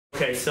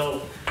Okay,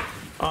 so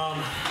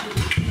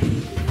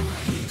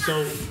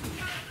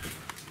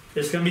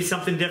there's going to be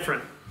something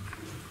different.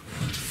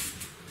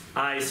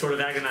 I sort of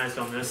agonized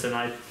on this, and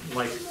I,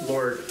 like,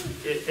 Lord,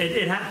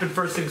 it happened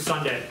first thing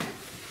Sunday.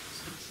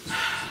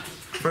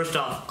 First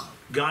off,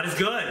 God is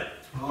good.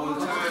 All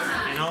the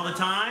time. And all the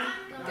time?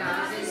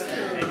 God is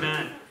good.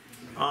 Amen.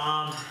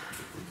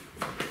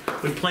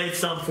 We played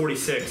Psalm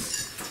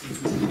 46.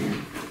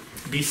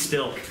 Be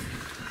still.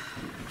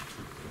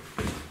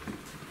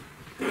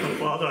 Oh,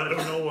 Father, I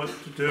don't know what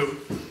to do.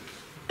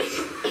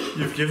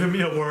 You've given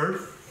me a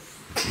word.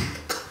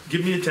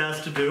 Give me a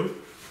task to do.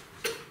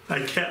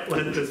 I can't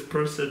let this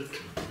person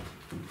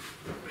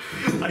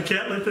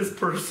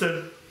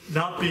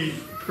not be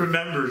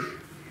remembered.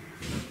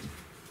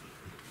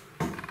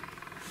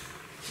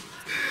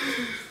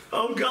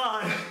 Oh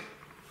God,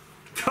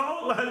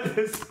 don't let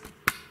this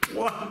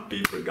one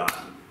be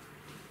forgotten.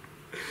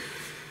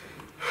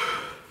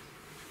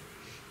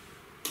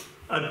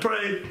 I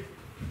pray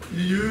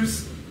you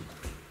use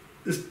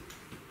this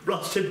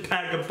rusted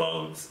bag of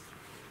bones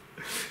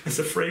as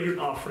a fragrant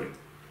offering.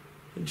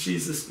 In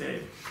Jesus'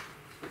 name,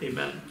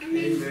 amen.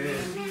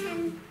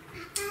 Amen.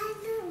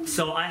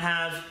 So what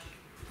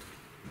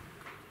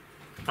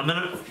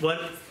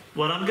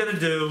I'm gonna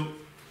do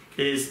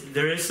is,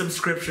 there is some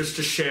scriptures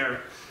to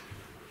share.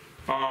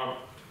 I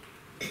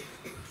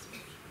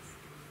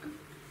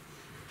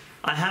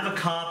have a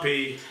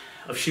copy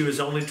of She Was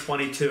Only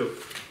 22.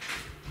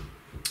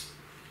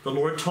 The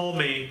Lord told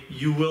me,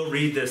 you will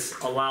read this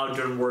aloud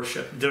during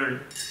worship, during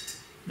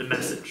the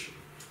message.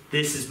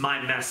 This is my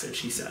message,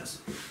 he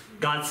says.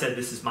 God said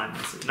this is my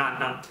message,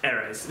 not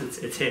Erez,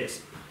 it's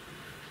his.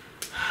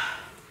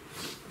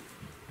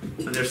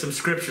 And there's some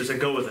scriptures that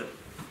go with it.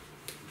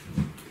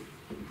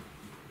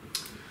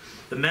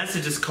 The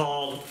message is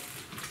called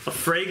A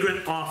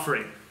Fragrant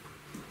Offering.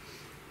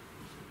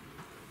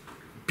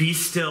 Be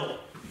still.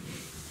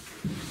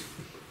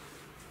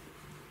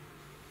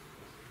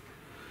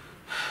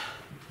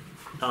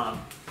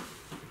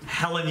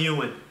 Helen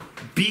Ewan,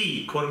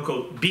 be, quote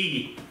unquote,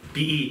 be,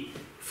 B-E,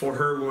 for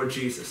her Lord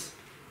Jesus.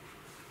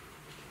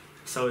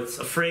 So it's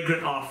a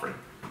fragrant offering.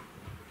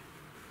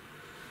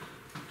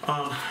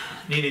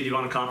 Nina, do you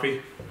want a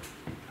copy?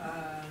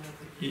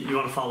 You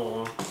want to follow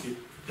along?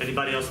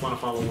 Anybody else want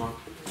to follow along?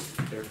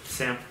 There,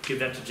 Sam, give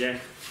that to Jay.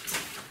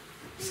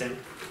 Sam,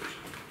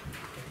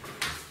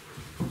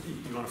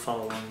 you want to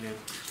follow along, man?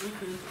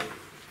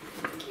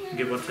 Okay.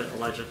 Give one to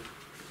Elijah.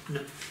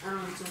 No. I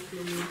don't exactly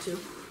need to.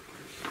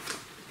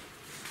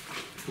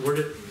 Where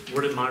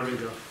did Marvin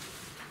go?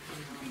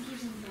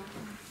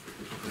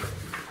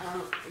 I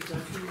don't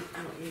exactly. I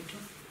don't need to.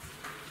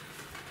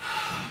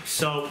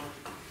 So,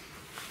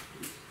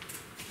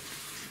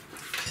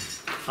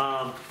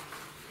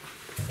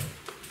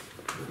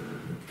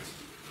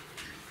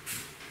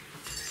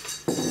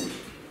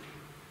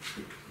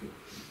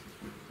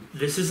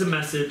 this is a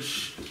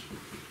message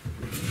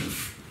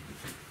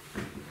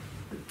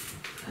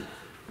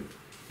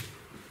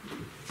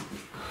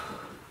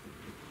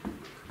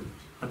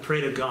I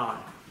pray to God.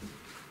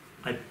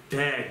 I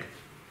beg.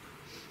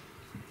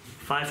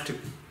 If I have to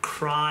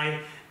cry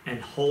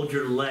and hold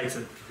your legs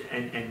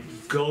and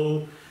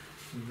go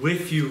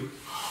with you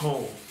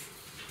home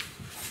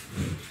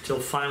till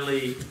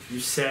finally you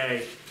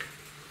say,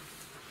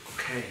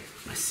 okay,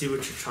 I see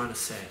what you're trying to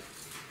say.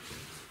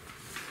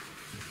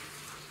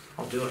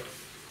 I'll do it.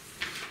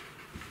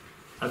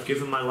 I've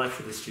given my life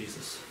for this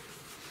Jesus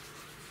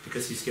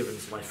because he's given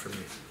his life for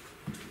me.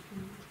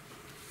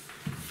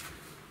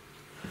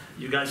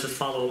 You guys just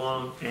follow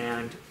along,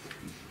 and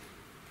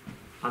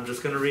I'm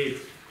just going to read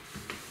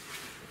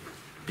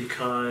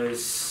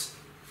because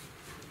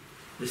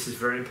this is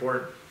very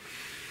important.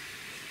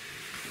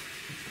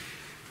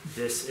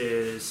 This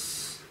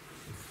is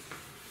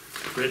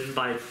written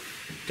by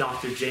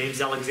Dr. James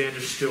Alexander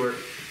Stewart.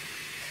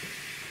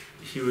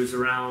 He was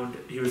alive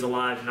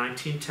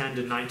 1910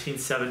 to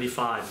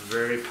 1975.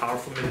 Very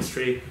powerful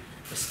ministry,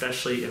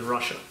 especially in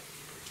Russia.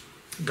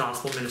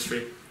 Gospel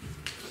ministry.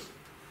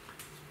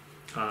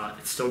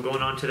 It's still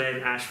going on today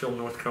in Asheville,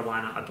 North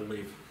Carolina, I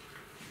believe.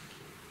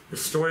 The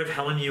story of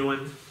Helen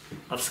Ewan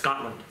of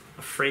Scotland,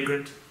 a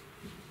fragrant,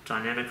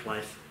 dynamic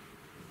life.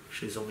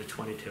 She's only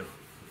 22.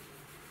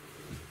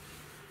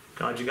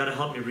 God, you got to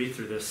help me read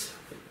through this.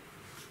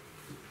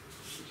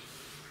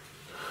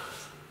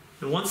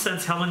 In one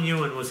sense, Helen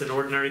Ewan was an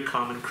ordinary,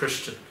 common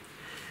Christian,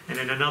 and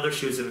in another,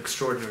 she was an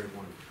extraordinary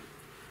one.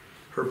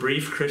 Her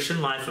brief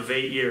Christian life of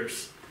 8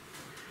 years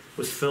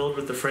was filled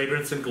with the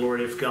fragrance and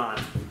glory of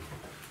God.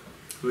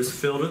 It was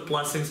filled with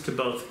blessings to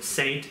both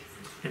saint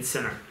and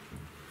sinner.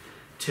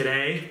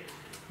 Today,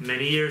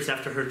 many years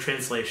after her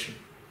translation,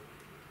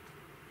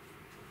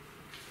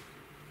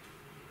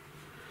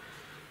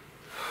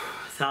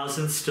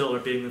 thousands still are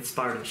being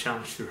inspired and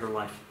challenged through her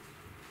life.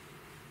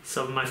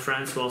 Some of my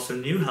friends who also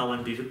knew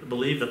Helen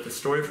believe that the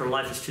story of her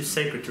life is too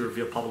sacred to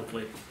reveal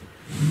publicly.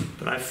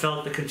 But I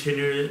felt the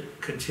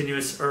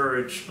continuous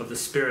urge of the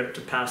Spirit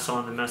to pass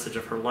on the message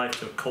of her life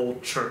to a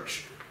cold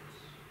church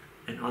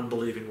and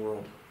unbelieving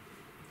world.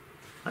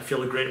 I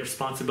feel a great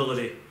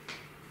responsibility,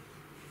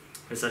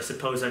 as I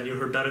suppose I knew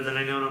her better than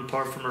anyone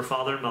apart from her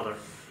father and mother,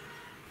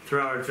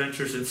 through our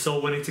adventures in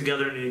soul winning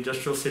together in the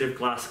industrial city of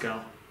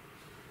Glasgow.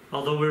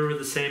 Although we were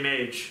the same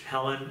age,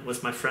 Helen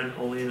was my friend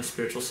only in a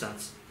spiritual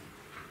sense.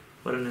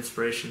 What an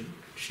inspiration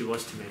she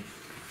was to me.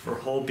 Her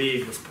whole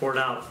being was poured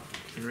out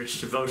in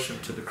rich devotion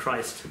to the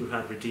Christ who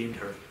had redeemed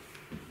her.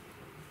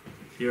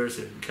 Yours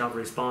in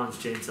Calvary's Bonds,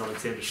 James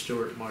Alexander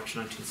Stewart, March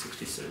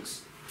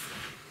 1966.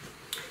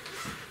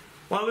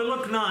 While we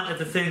look not at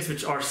the things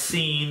which are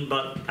seen,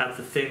 but at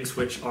the things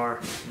which are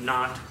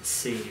not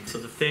seen. So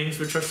the things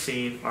which are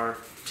seen are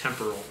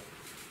temporal,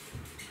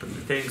 but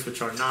the things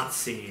which are not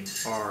seen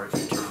are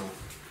eternal.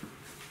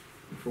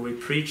 For we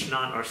preach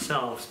not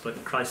ourselves,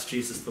 but Christ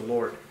Jesus the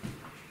Lord,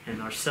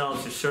 and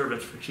ourselves your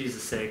servants for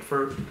Jesus' sake.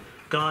 For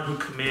God, who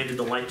commanded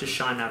the light to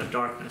shine out of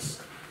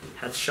darkness,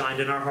 hath shined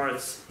in our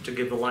hearts to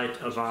give the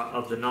light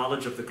of the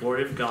knowledge of the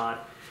glory of God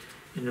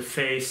in the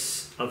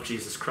face of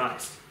Jesus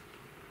Christ.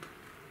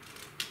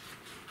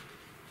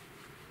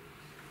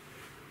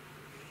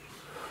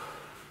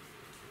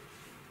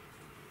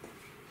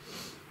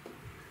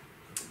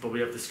 But we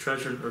have this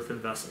treasure in earthen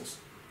vessels,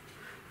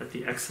 that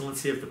the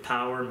excellency of the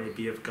power may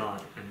be of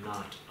God and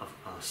not of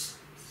us.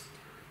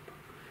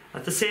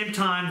 At the same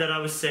time that I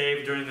was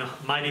saved during the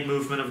mighty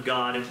movement of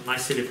God in my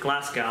city of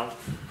Glasgow,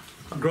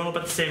 a girl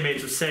about the same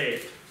age was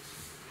saved.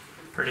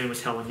 Her name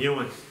was Helen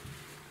Ewan.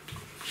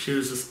 She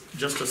was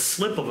just a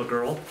slip of a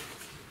girl,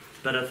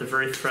 but at the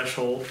very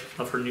threshold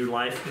of her new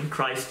life in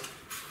Christ,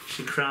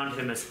 she crowned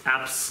him as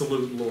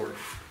absolute Lord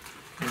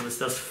and was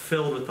thus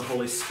filled with the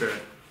Holy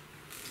Spirit.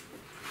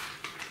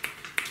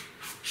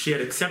 She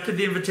had accepted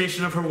the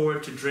invitation of her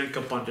Lord to drink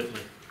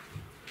abundantly.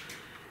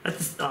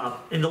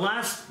 In the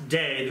last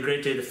day, the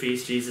great day of the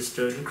feast, Jesus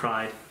stood and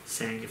cried,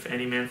 saying, If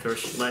any man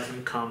thirst, let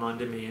him come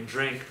unto me and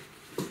drink.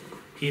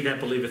 He that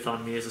believeth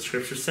on me, as the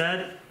Scripture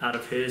said, out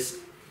of his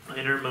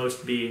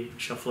innermost being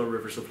shall flow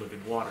rivers of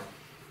living water.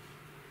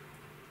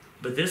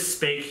 But this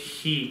spake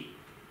he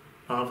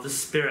of the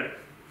Spirit,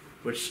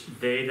 which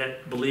they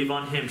that believe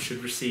on him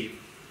should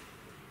receive.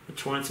 The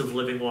torrents of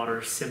living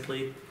water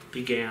simply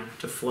began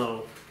to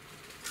flow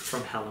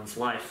from Helen's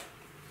life.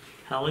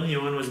 Helen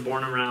Ewan was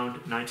born around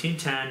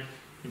 1910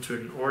 into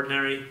an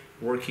ordinary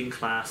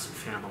working-class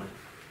family.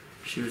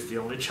 She was the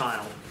only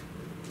child.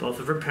 Both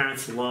of her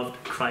parents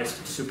loved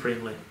Christ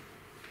supremely.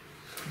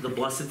 The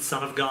blessed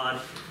Son of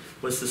God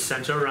was the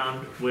center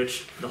around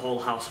which the whole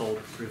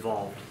household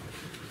revolved.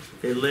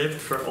 They lived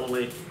for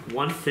only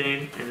one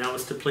thing, and that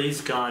was to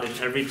please God in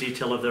every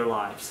detail of their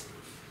lives.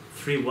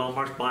 3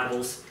 well-marked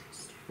Bibles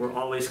were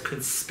always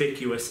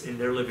conspicuous in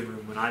their living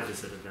room when I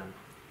visited them.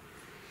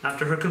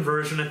 After her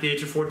conversion at the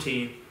age of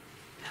 14,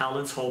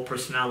 Helen's whole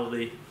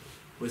personality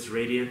was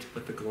radiant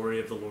with the glory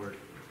of the Lord.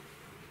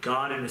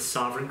 God in his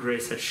sovereign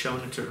grace had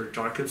shone into her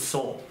darkened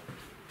soul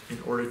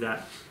in order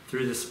that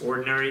through this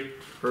ordinary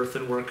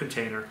earthenware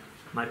container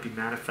might be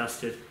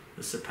manifested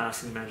the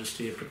surpassing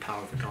majesty of the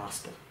power of the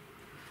gospel.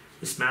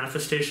 This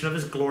manifestation of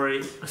his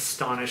glory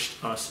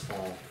astonished us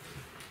all.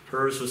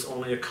 Hers was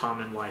only a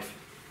common life,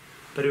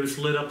 but it was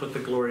lit up with the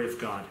glory of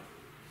God.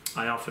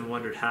 I often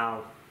wondered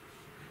how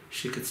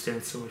she could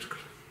stand so much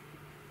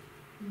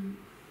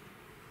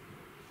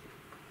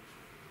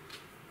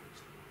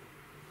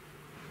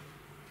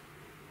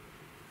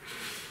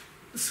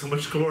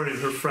glory in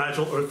her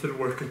fragile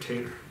earthenware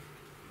container.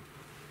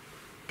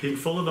 Being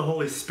full of the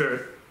Holy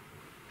Spirit,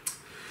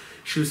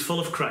 she was full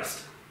of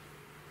Christ.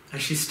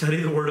 As she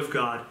studied the Word of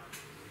God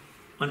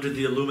under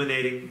the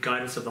illuminating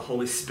guidance of the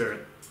Holy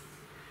Spirit,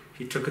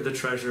 he took the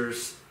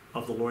treasures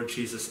of the Lord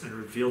Jesus and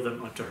revealed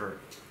them unto her.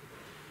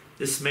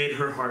 This made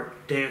her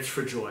heart dance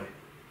for joy.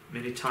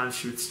 Many times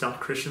she would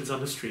stop Christians on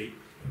the street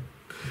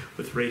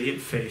with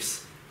radiant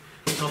face,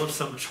 tell of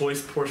some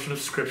choice portion of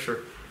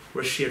Scripture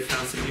where she had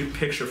found some new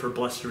picture of her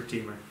blessed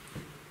Redeemer.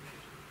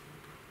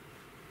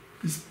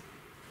 His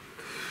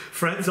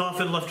friends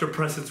often left her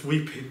presence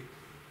weeping.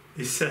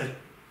 They said,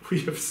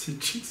 We have seen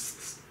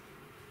Jesus.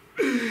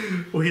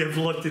 We have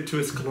looked into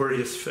his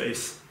glorious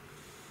face.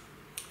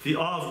 The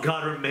awe of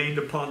God remained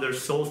upon their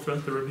souls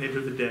throughout the remainder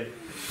of the day.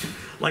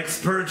 Like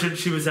Spurgeon,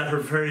 she was at her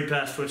very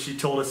best when she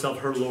told us of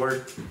her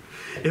Lord.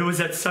 It was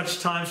at such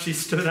times she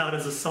stood out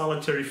as a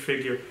solitary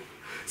figure,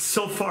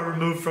 so far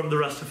removed from the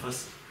rest of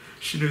us.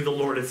 She knew the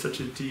Lord in such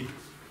a deep,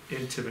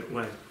 intimate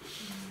way.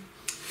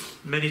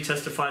 Many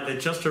testified that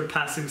just her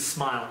passing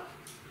smile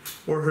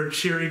or her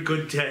cheery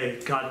good day,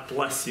 God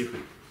bless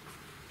you,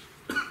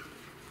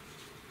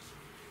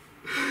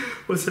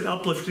 was an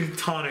uplifting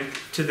tonic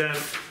to them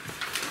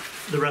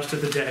the rest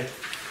of the day.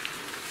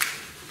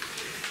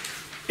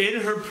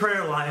 In her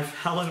prayer life,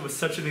 Helen was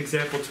such an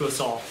example to us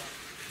all.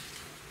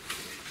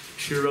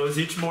 She arose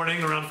each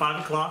morning around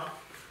 5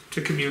 o'clock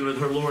to commune with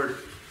her Lord.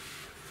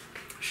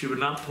 She would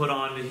not put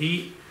on the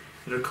heat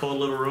in her cold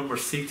little room or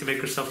seek to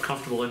make herself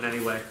comfortable in any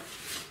way,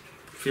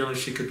 feeling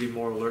she could be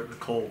more alert in the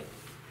cold.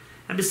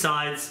 And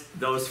besides,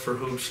 those for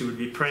whom she would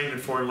be praying in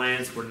foreign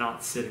lands were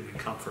not sitting in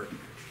comfort.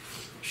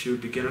 She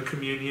would begin her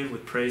communion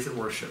with praise and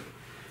worship.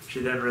 She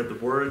then read the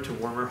word to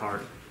warm her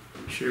heart.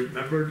 She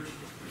remembered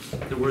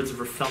the words of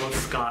her fellow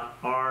Scot,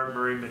 R.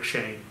 Murray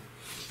McShane.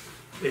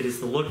 It is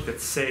the look that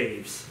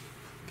saves,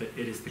 but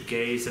it is the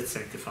gaze that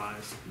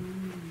sanctifies.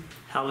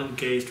 Helen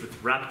gazed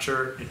with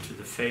rapture into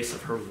the face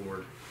of her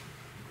Lord.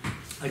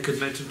 I could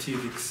mention to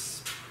you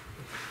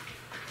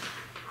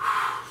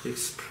the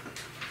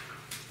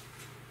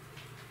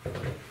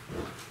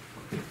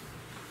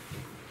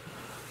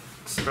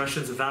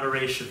expressions of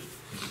adoration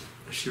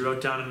as she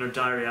wrote down in her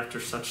diary after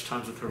such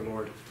times with her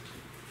Lord.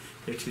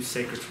 They're too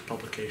sacred for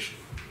publication.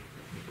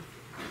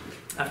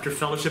 After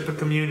fellowship and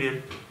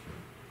communion,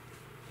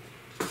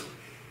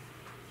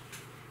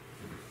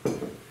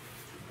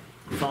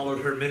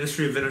 followed her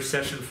ministry of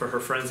intercession for her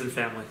friends and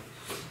family,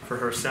 for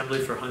her assembly,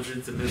 for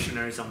hundreds of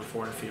missionaries on the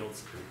foreign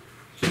fields.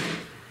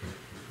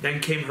 Then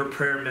came her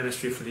prayer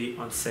ministry for the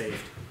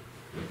unsaved.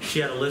 She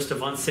had a list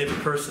of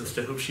unsaved persons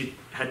to whom she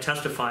had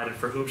testified and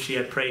for whom she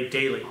had prayed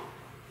daily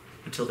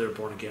until they were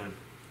born again.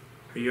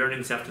 Her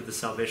yearnings after the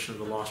salvation of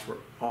the lost were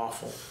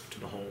awful to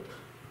behold.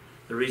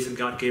 The reason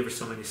God gave her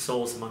so many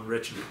souls among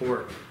rich and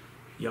poor,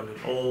 young and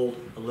old,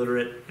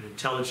 illiterate and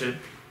intelligent,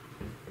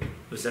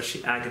 was that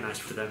she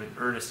agonized for them in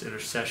earnest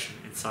intercession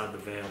inside the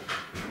veil.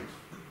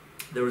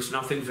 There was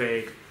nothing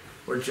vague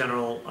or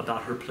general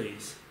about her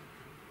pleas.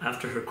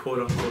 After her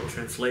quote-unquote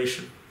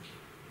translation,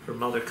 her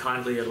mother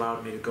kindly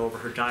allowed me to go over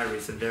her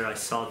diaries, and there I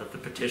saw that the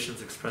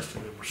petitions expressed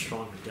in them were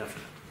strong and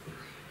definite.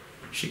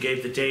 She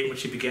gave the date when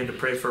she began to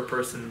pray for a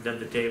person, and then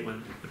the date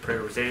when the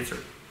prayer was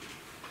answered.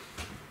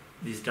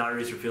 These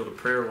diaries revealed a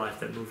prayer life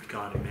that moved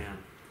God and man.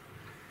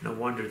 No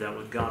wonder that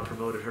when God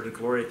promoted her to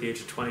glory at the age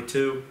of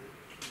 22,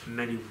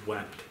 many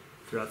wept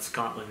throughout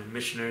Scotland, and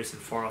missionaries in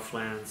far-off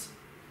lands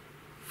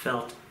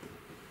felt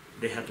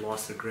they had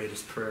lost their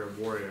greatest prayer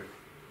warrior.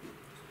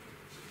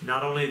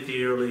 Not only at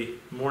the early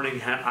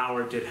morning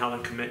hour did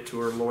Helen commit to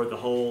her Lord the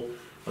whole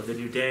of the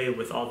new day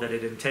with all that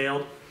it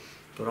entailed,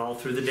 but all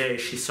through the day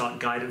she sought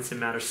guidance in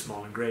matters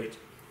small and great.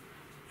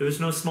 It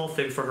was no small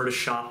thing for her to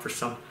shop for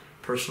some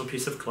personal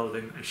piece of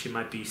clothing, and she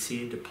might be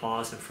seen to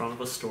pause in front of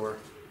a store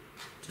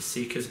to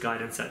seek his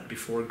guidance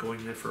before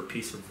going in for a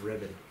piece of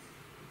ribbon.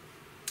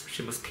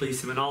 She must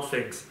please him in all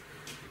things.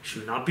 She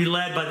would not be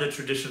led by the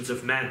traditions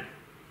of men.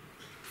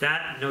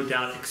 That, no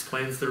doubt,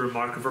 explains the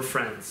remark of her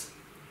friends,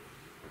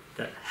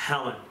 that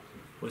Helen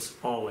was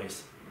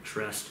always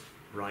dressed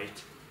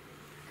right.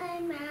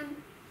 Amen.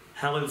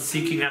 Helen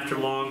seeking after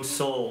lost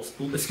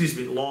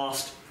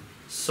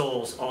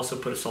souls also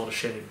put us all to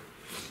shame.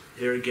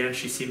 Here again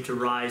she seemed to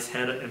rise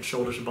head and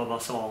shoulders above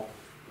us all,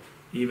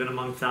 even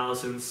among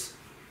thousands.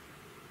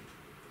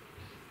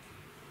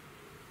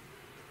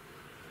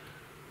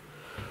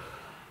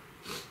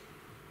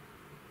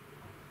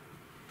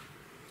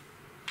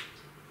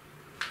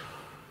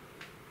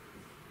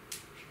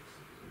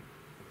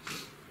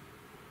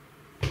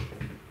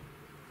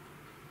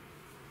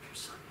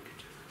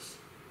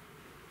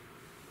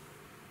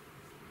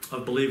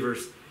 Of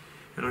believers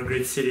in our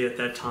great city at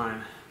that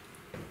time.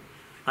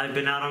 I have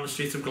been out on the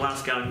streets of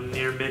Glasgow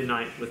near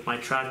midnight with my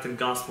tract and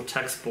gospel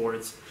text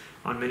boards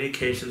on many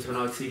occasions when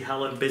I would see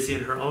Helen busy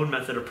in her own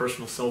method of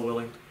personal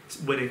soul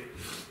winning.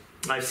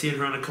 I've seen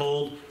her on a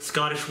cold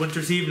Scottish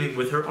winter's evening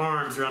with her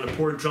arms around a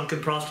poor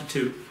drunken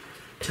prostitute,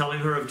 telling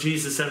her of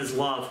Jesus and his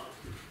love.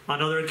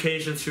 On other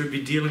occasions she would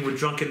be dealing with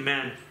drunken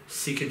men,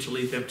 seeking to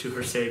lead them to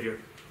her Savior.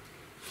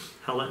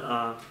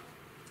 Helen,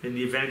 in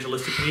the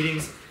evangelistic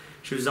meetings,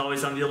 she was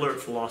always on the alert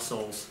for lost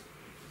souls.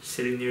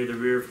 Sitting near the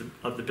rear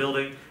of the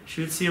building, she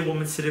would see a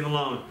woman sitting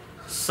alone,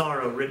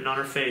 sorrow written on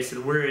her face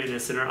and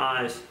weariness in her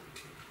eyes.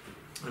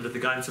 Under the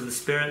guidance of the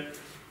Spirit,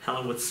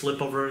 Helen would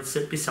slip over and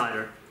sit beside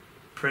her,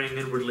 praying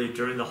inwardly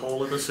during the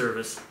whole of the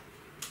service.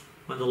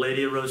 When the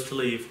lady arose to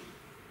leave,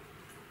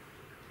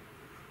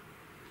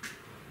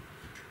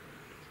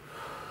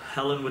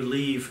 Helen would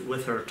leave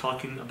with her,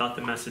 talking about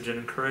the message and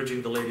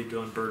encouraging the lady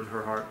to unburden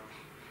her heart.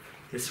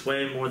 This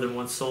way, more than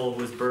one soul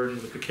who was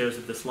burdened with the cares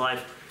of this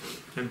life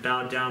and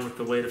bowed down with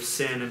the weight of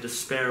sin and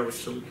despair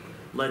which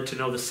led to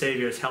know the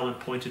Savior, as Helen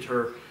pointed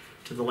her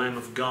to the Lamb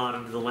of God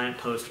under the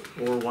lamppost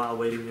or while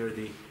waiting near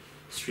the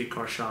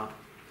streetcar shop.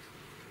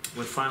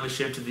 When finally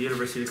she entered the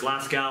University of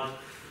Glasgow,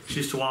 she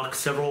used to walk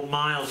several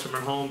miles from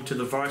her home to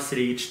the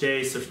varsity each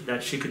day so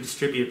that she could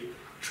distribute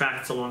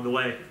tracts along the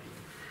way.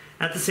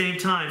 At the same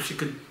time, she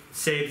could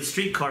save the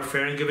streetcar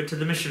fare and give it to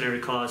the missionary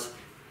cause.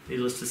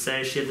 Needless to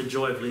say, she had the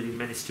joy of leading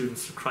many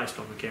students to Christ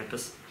on the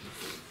campus.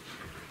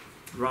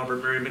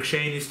 Robert Murray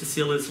McShane used to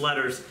seal his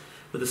letters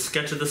with a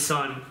sketch of the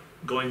sun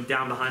going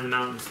down behind the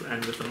mountains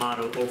and with the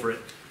motto over it,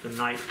 "The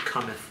night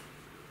cometh."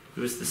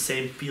 It was the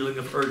same feeling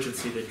of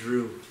urgency that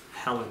drew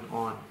Helen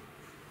on.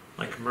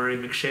 Like Murray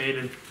McShane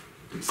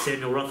and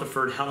Samuel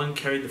Rutherford, Helen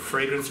carried the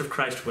fragrance of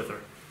Christ with her.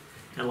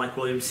 And like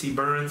William C.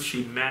 Burns,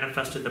 she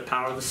manifested the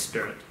power of the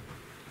Spirit.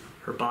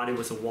 Her body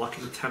was a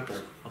walking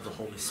temple of the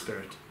Holy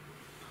Spirit.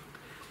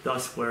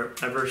 Thus,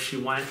 wherever she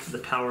went, the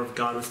power of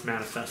God was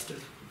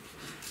manifested.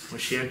 When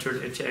she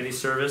entered into any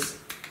service,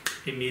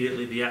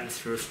 immediately the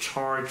atmosphere was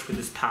charged with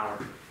his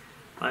power.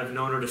 I have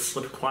known her to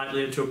slip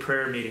quietly into a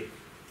prayer meeting,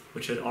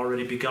 which had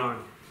already begun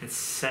and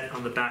sat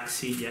on the back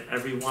seat, yet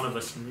every one of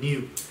us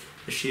knew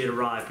that she had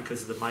arrived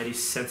because of the mighty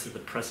sense of the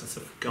presence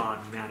of God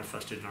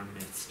manifested in our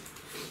midst.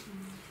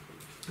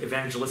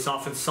 Evangelists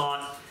often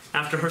sought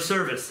after her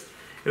service.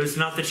 It was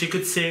not that she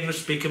could sing or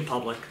speak in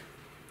public.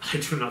 I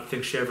do not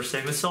think she ever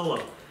sang a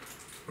solo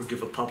or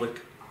give a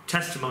public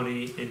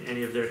testimony in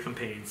any of their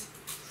campaigns.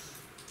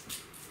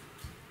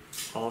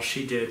 All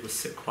she did was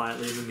sit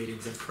quietly in the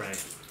meetings and pray.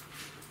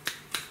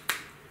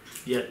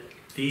 Yet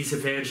these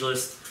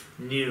evangelists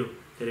knew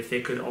that if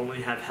they could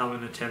only have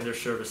Helen attend their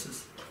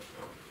services,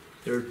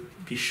 there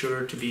would be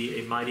sure to be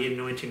a mighty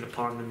anointing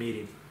upon the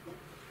meeting.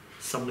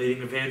 Some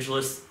leading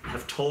evangelists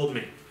have told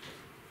me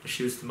that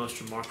she was the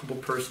most remarkable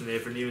person they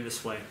ever knew in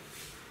this way.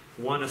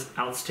 One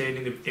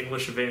outstanding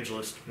English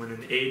evangelist, when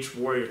an aged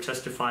warrior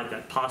testified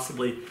that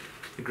possibly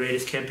the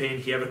greatest campaign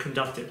he ever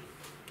conducted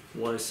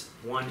was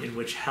one in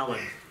which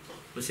Helen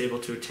was able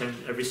to attend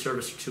every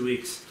service for 2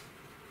 weeks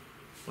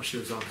while she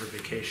was on her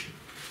vacation.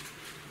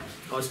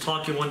 I was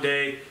talking one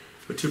day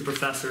with 2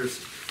 professors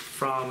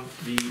from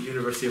the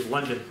University of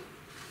London.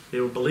 They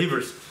were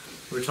believers.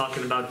 We were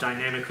talking about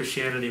dynamic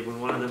Christianity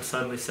when one of them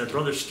suddenly said,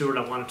 "Brother Stewart,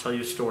 I want to tell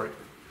you a story."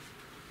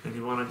 And he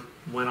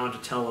went on to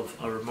tell of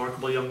a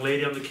remarkable young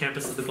lady on the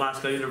campus of the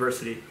Glasgow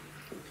University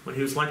when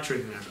he was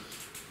lecturing there.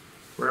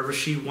 Wherever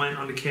she went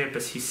on the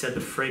campus, he said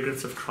the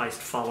fragrance of Christ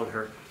followed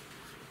her.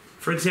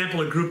 For example,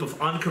 a group of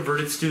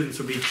unconverted students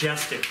would be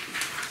jesting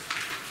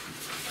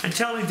and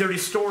telling dirty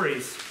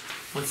stories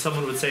when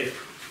someone would say,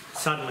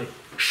 suddenly,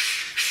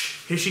 "Shh,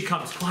 shh, here she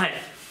comes,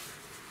 quiet."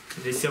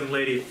 And this young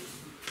lady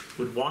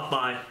would walk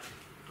by,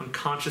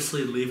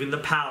 unconsciously leaving the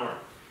power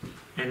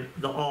and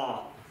the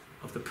awe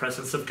of the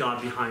presence of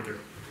God behind her.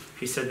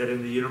 He said that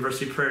in the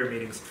university prayer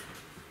meetings,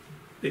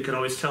 they could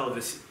always tell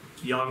this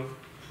young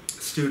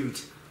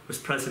student was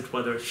present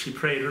whether she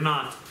prayed or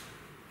not,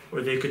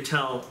 or they could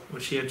tell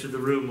when she entered the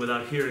room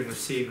without hearing or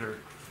seeing her.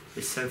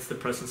 They sensed the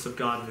presence of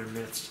God in their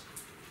midst.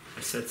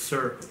 I said,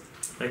 "Sir,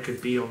 that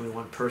could be only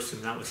one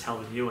person. That was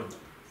Helen Ewan."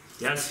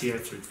 "Yes," he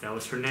answered, "that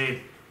was her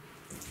name.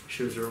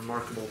 She was a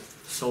remarkable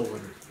soul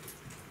winner."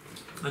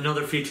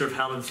 Another feature of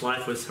Helen's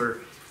life was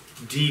her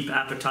deep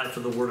appetite for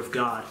the Word of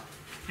God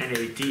and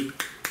a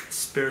deep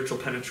spiritual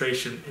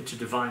penetration into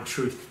divine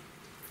truth.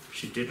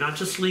 She did not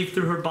just leaf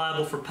through her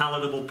Bible for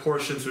palatable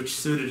portions which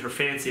suited her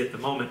fancy at the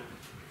moment.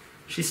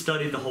 She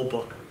studied the whole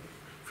book,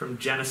 from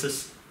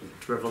Genesis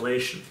to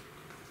Revelation.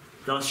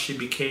 Thus she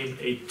became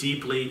a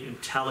deeply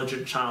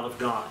intelligent child of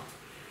God.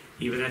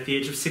 Even at the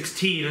age of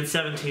 16 and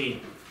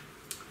 17,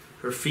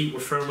 her feet were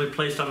firmly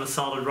placed on the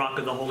solid rock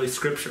of the Holy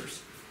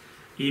Scriptures.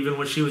 Even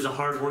when she was a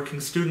hard-working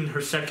student in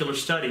her secular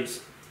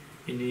studies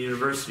in the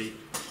university,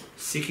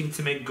 seeking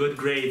to make good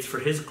grades for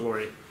His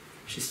glory,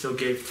 she still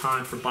gave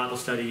time for Bible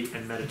study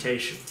and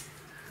meditation.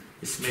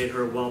 This made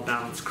her a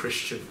well-balanced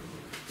Christian,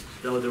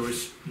 though there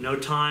was no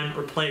time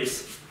or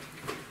place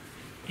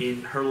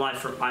in her life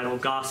for idle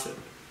gossip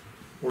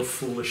or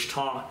foolish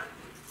talk.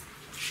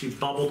 She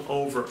bubbled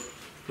over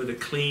with a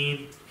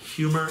clean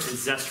humor and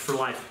zest for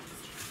life.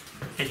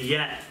 And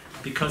yet,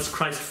 because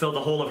Christ filled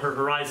the whole of her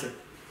horizon,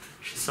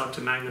 she sought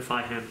to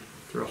magnify Him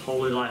through a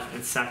holy life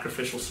and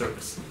sacrificial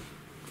service.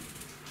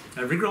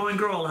 Every growing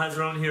girl has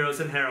her own heroes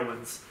and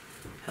heroines.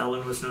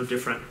 Helen was no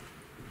different.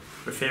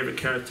 Her favorite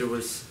character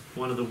was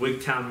one of the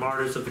Wigtown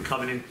martyrs of the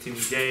Covenanting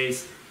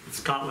days in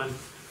Scotland,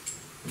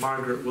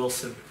 Margaret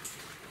Wilson.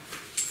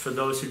 For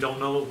those who don't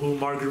know who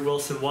Margaret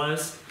Wilson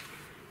was,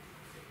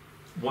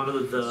 one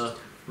of the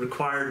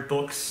required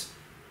books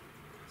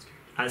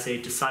as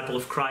a disciple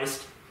of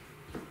Christ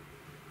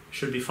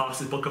should be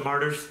Fox's Book of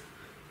Martyrs,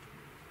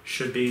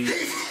 should be,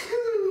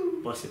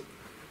 bless you,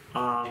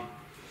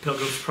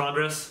 Pilgrim's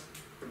Progress,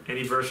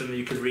 any version that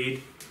you could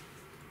read,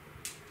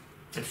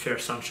 and Fair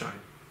Sunshine,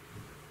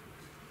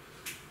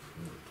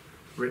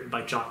 written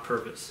by Jock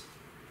Purvis,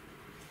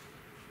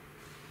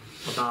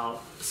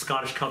 about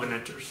Scottish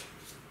Covenanters,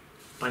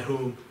 by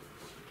whom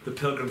the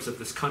pilgrims of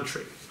this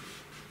country,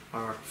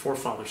 our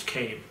forefathers,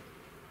 came,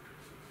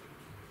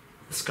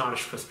 the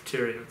Scottish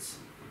Presbyterians.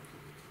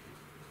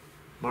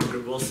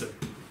 Margaret Wilson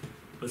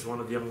was one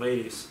of the young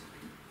ladies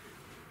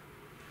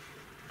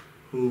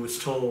who was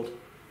told,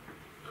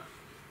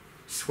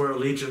 "Swear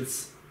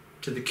allegiance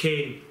to the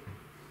king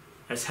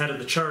as head of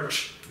the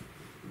church,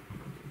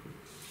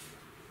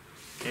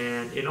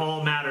 and in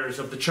all matters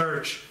of the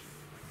church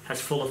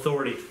has full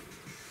authority."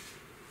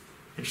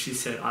 And she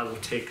said, "I will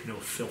take no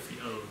filthy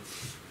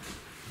oaths."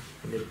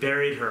 And they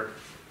buried her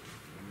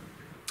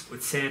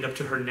with sand up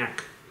to her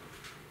neck.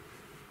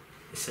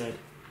 They said,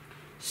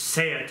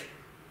 "Say it,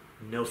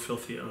 no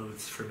filthy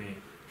oaths for me."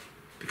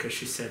 Because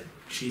she said,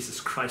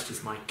 "Jesus Christ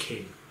is my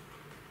king."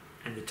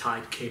 And the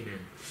tide came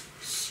in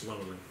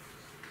slowly,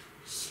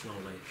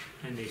 slowly.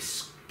 And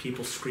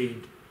people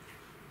screamed,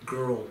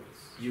 "Girl,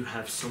 you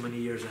have so many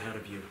years ahead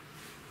of you.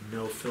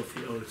 No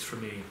filthy oaths for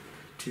me.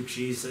 To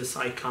Jesus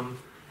I come,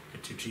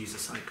 and to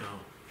Jesus I go."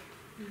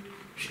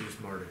 She was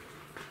martyred.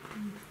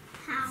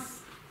 How?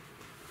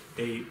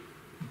 They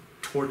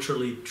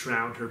torturally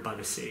drowned her by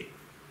the sea.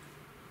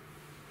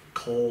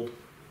 Cold,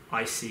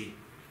 icy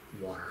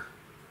water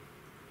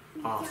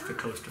off the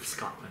coast of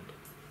Scotland.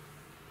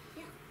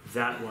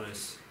 That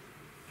was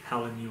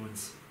Helen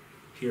Ewan's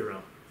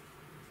hero.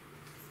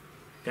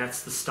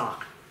 That's the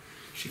stock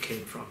she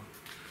came from.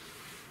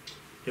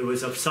 It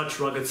was of such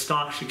rugged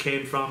stock she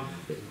came from.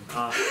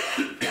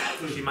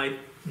 She might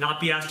not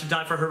be asked to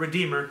die for her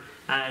Redeemer,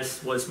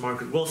 as was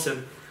Margaret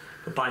Wilson,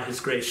 but by his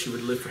grace she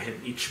would live for him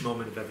each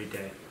moment of every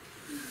day.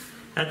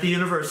 At the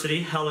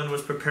university, Helen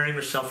was preparing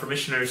herself for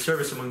missionary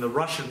service among the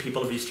Russian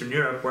people of Eastern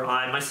Europe, where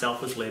I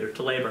myself was later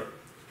to labor.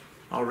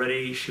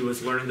 Already she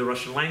was learning the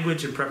Russian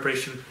language in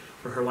preparation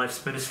for her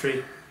life's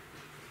ministry.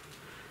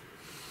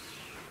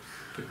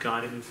 But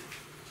God, in his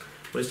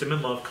wisdom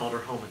and love, called her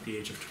home at the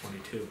age of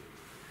 22.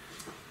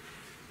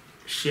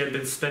 She had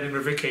been spending her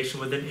vacation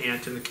with an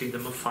aunt in the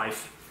kingdom of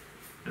Fife,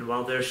 and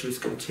while there she was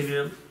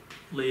continually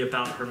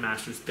about her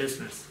master's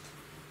business.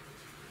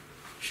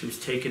 She was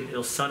taken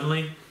ill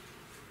suddenly,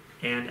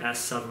 and as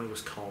suddenly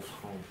was called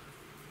home.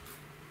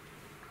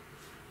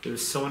 It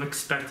was so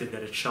unexpected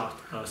that it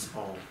shocked us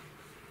all.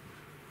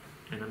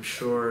 And I'm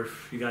sure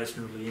if you guys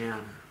knew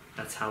Leanne,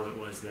 that's how it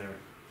was there.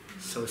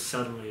 So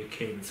suddenly it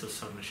came, and so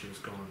suddenly she was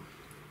gone.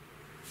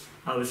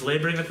 I was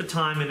laboring at the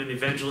time in an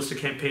evangelistic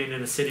campaign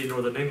in a city in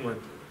northern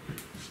England.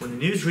 When the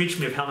news reached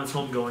me of Helen's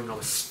homegoing, I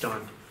was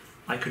stunned.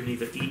 I could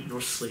neither eat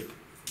nor sleep.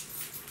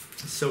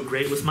 So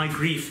great was my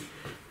grief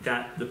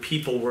that the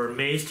people were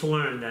amazed to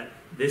learn that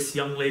this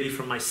young lady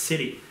from my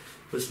city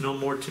was no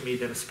more to me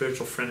than a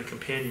spiritual friend and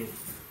companion,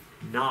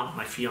 not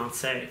my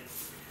fiancée.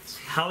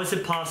 How is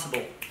it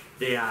possible,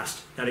 they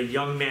asked, that a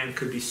young man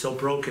could be so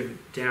broken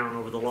down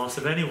over the loss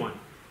of anyone,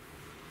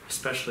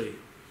 especially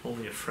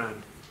only a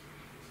friend?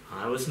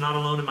 I was not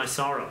alone in my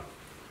sorrow.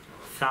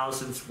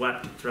 Thousands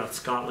wept throughout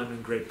Scotland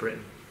and Great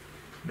Britain.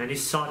 Many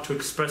sought to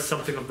express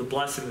something of the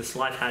blessing this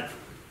life had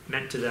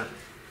meant to them.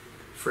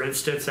 For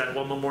instance, at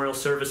one memorial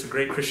service, a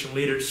great Christian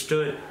leader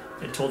stood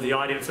and told the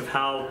audience of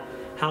how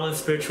Helen's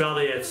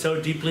spirituality had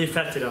so deeply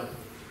affected him.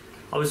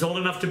 I was old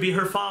enough to be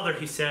her father,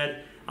 he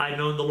said. I had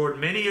known the Lord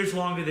many years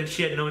longer than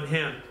she had known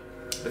him,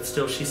 but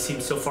still she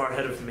seemed so far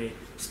ahead of me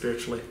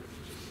spiritually.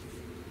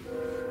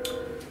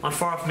 On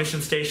far-off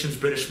mission stations,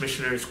 British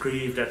missionaries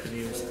grieved at the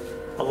news.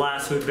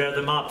 Alas, who would bear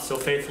them up so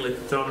faithfully at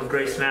the throne of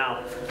grace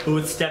now? Who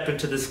would step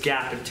into this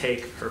gap and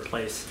take her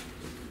place?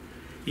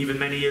 Even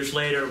many years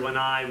later, when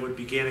I would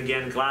begin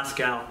again in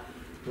Glasgow,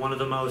 one of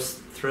the most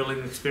thrilling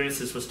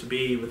experiences was to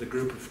be with a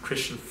group of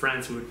Christian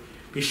friends who would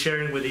be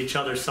sharing with each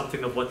other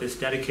something of what this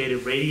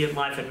dedicated, radiant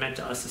life had meant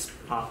to us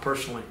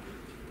personally.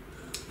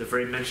 The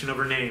very mention of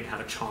her name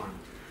had a charm,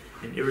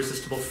 an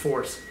irresistible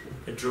force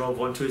that drove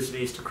one to his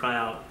knees to cry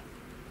out,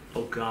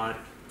 "Oh God,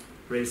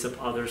 raise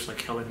up others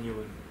like Helen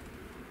Ewan.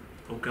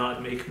 Oh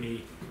God, make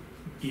me,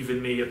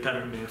 even me, a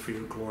better man for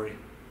your glory."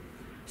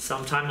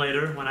 Sometime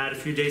later, when I had a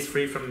few days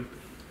free from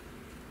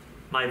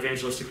my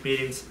evangelistic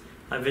meetings,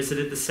 I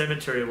visited the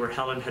cemetery where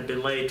Helen had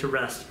been laid to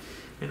rest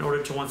in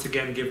order to once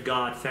again give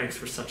God thanks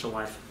for such a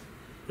life.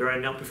 There I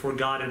knelt before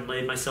God and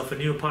laid myself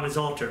anew upon his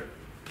altar,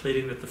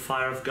 pleading that the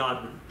fire of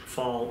God would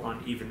fall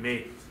on even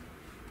me.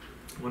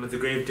 One of the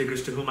grave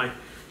diggers to whom I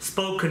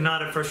spoke could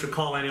not at first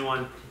recall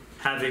anyone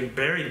having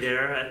buried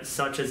there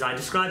such as I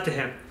described to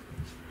him.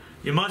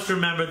 "You must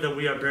remember that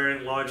we are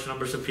burying large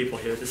numbers of people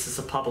here. This is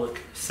a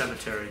public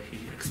cemetery," he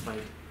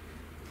explained.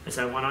 As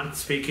I went on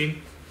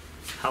speaking,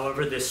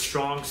 however, this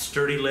strong,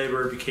 sturdy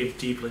laborer became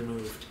deeply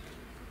moved.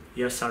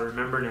 "Yes, I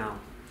remember now,"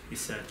 he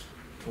said.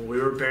 "When we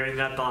were burying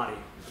that body,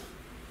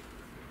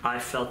 I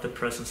felt the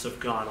presence of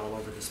God all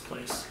over this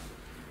place."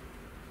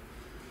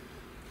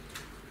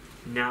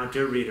 Now,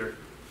 dear reader,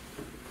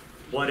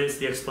 what is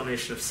the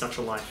explanation of such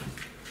a life?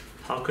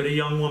 How could a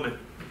young woman,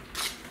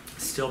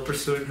 still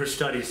pursuing her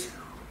studies,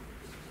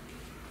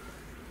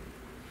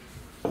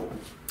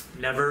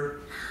 never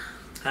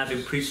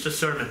having preached a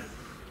sermon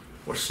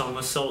or sung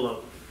a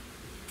solo,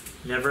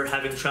 never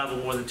having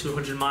traveled more than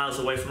 200 miles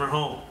away from her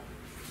home,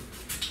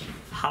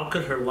 how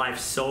could her life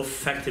so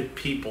affected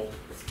people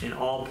in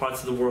all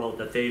parts of the world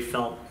that they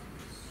felt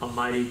a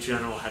mighty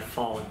general had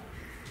fallen?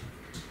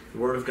 The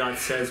Word of God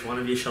says, "One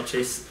of you shall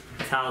chase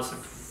 1,000,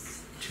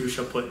 two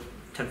shall put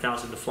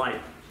 10,000 to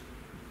flight."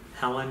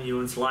 Helen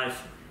Ewan's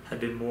life had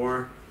been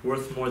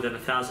worth more than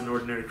 1,000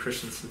 ordinary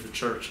Christians in the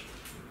church.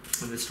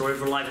 And the story of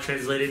her life,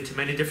 translated into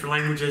many different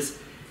languages,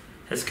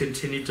 has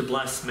continued to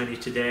bless many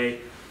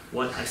today.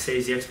 What I say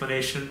is the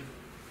explanation.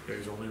 There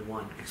is only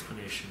one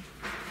explanation.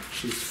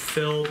 She's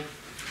filled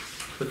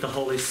with the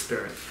Holy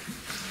Spirit.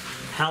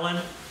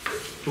 Helen,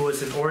 who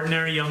was an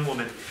ordinary young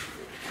woman,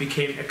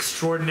 became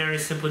extraordinary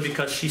simply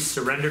because she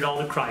surrendered all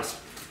to Christ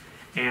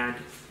and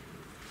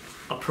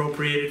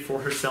appropriated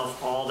for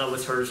herself all that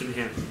was hers in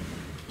him.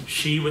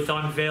 She, with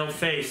unveiled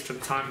face,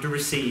 took time to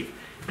receive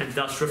and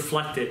thus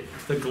reflected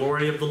the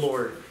glory of the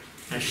Lord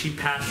as she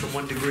passed from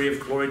one degree of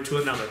glory to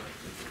another.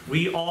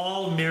 We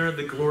all mirror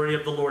the glory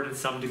of the Lord in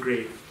some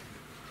degree.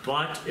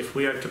 But if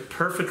we are to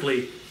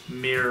perfectly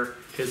mirror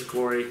his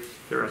glory,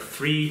 there are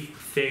three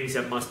things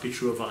that must be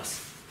true of us.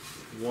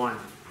 One,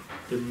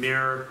 the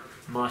mirror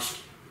must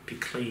be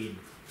clean.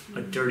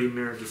 A dirty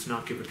mirror does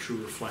not give a true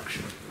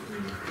reflection.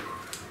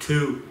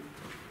 2,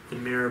 the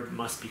mirror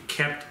must be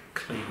kept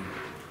clean.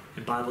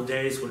 In Bible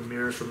days, when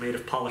mirrors were made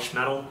of polished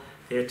metal,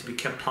 they had to be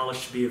kept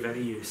polished to be of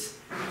any use.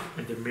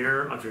 And the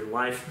mirror of your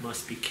life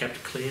must be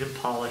kept clean and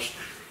polished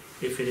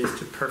if it is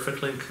to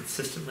perfectly and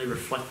consistently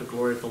reflect the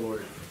glory of the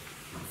Lord.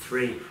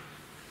 3,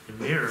 the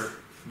mirror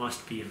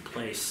must be in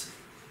place.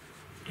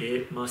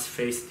 It must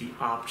face the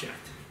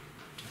object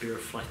to be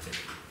reflected.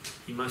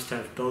 You must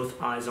have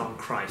both eyes on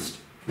Christ,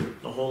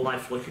 the whole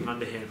life looking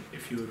unto him,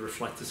 if you would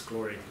reflect his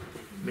glory.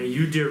 May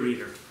you, dear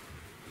reader,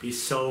 be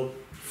so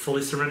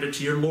fully surrendered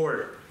to your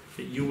Lord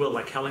that you will,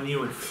 like Helen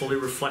Ewan, fully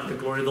reflect the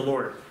glory of the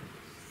Lord.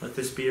 Let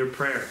this be your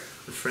prayer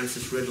with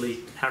Francis Ridley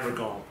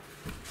Havergal.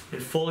 In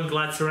full and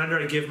glad surrender,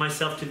 I give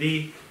myself to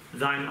thee,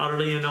 thine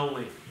utterly and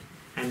only,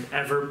 and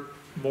ever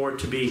more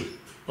to be.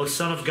 O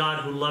Son of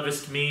God, who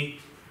lovest me,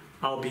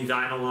 I'll be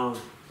thine alone.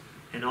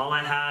 And all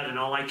I have and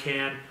all I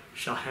can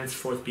shall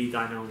henceforth be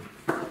thine own.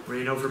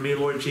 Reign over me,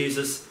 Lord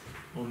Jesus,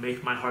 will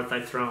make my heart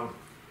thy throne.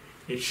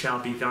 It shall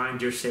be thine,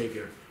 dear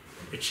Savior.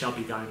 It shall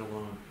be thine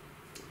alone.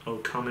 O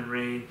come and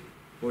reign,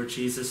 Lord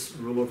Jesus,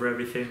 rule over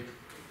everything,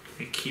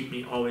 and keep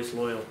me always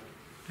loyal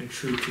and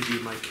true to thee,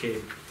 my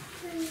King.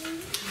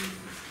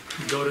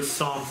 Go to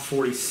Psalm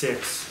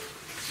 46.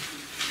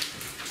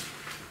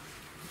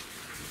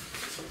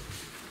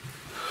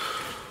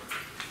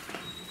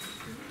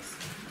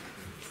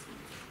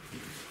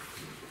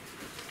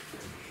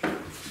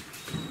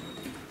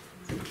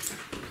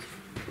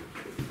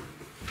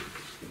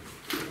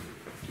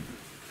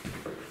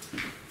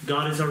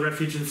 God is our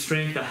refuge and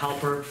strength, a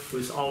helper who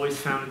is always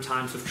found in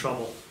times of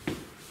trouble.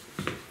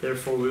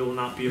 Therefore we will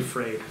not be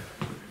afraid.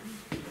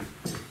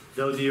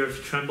 Though the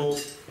earth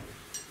trembles,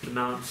 the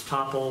mountains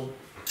topple,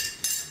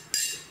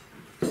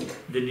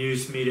 the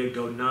news media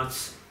go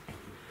nuts,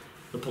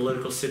 the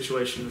political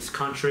situation in this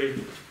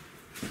country,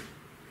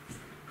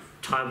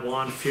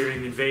 Taiwan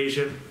fearing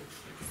invasion,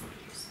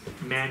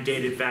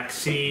 mandated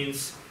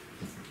vaccines,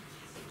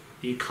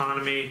 the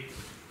economy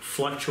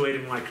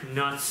fluctuating like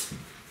nuts,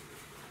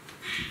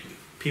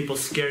 people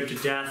scared to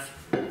death,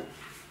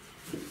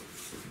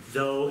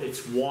 though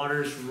its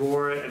waters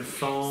roar and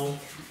foam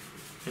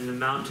and the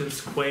mountains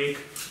quake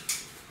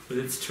with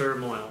its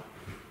turmoil,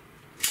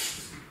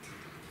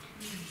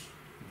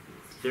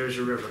 there's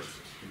a river.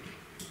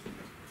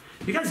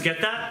 You guys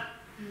get that?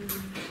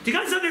 Do you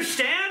guys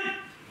understand?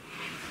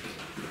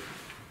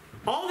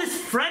 All this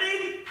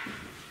fretting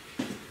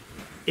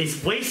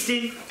is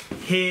wasting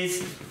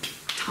his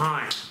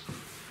time.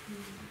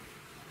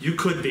 You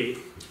could be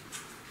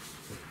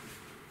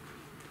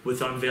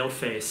with unveiled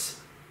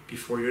face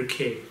before your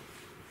King.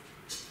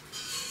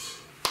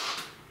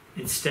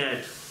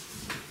 Instead,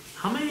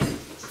 how many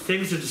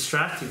things are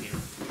distracting you?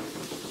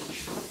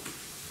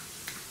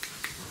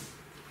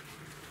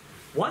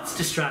 What's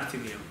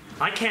distracting you?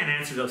 I can't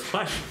answer those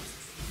questions.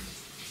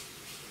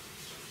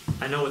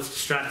 I know what's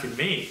distracting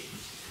me.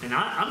 And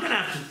I'm going to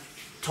have to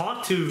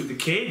talk to the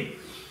King.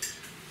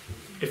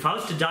 If I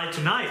was to die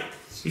tonight,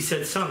 he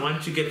said, son, why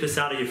don't you get this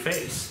out of your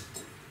face?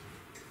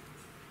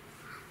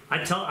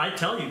 I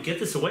tell you,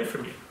 get this away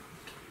from you.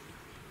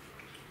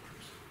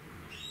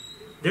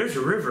 There's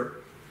a river.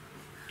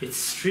 Its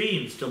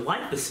streams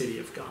delight the city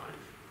of God,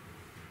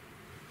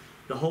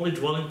 the holy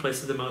dwelling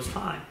place of the Most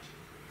High.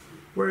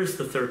 Where is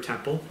the third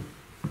temple?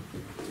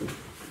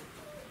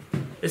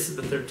 This is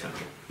the third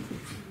temple.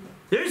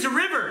 There's a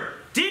river.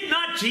 Did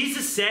not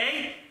Jesus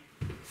say,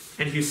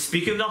 and he was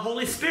speaking of the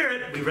Holy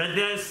Spirit, we read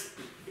this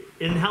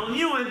in Helen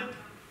Ewan,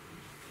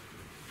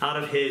 out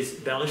of his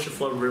belly shall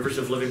flow rivers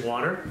of living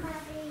water.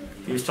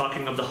 He was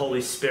talking of the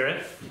Holy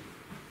Spirit.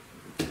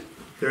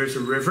 There is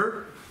a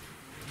river.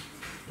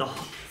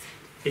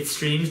 Its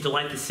streams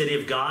delight the city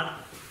of God,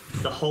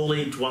 the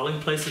holy dwelling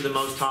place of the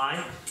Most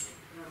High.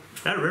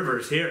 That river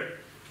is here,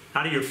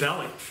 out of your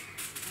belly.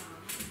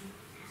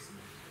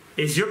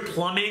 Is your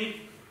plumbing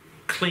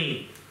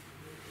clean?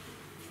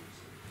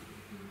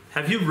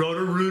 Have you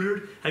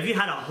rotor-rooted? Have you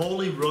had a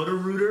holy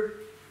rotor-rooter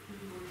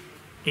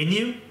in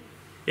you?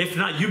 If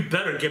not, you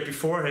better get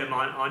before him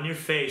on your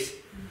face.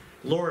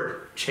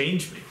 Lord,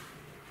 change me.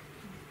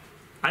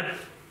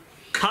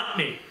 Cut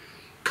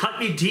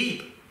me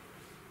deep.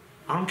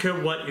 I don't care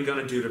what you're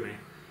going to do to me.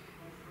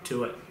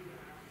 Do it.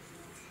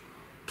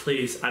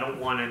 Please, I don't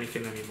want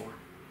anything anymore.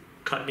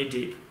 Cut me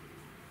deep.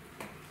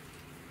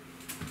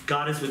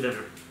 God is within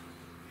her.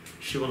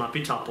 She will not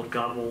be toppled.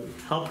 God will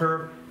help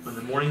her when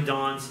the morning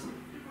dawns.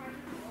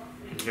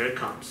 And here it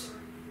comes.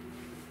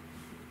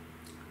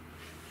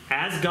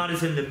 As God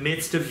is in the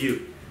midst of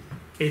you,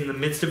 in the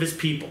midst of his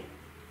people,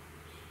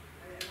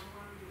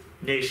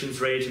 nations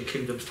rage and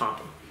kingdoms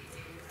topple.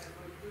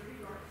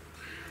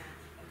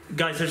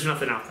 Guys, there's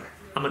nothing out there.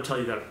 I'm going to tell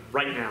you that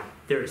right now.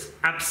 There is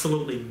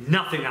absolutely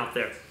nothing out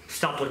there.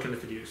 Stop looking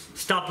at the news.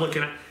 Stop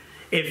looking at...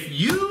 If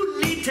you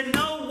need to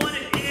know what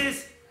it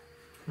is,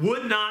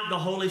 would not the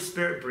Holy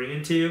Spirit bring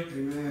it to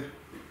you?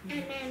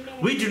 Amen.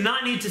 We do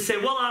not need to say,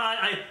 well,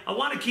 I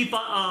want to keep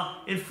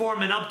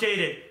informed and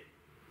updated.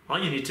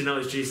 All you need to know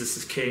is Jesus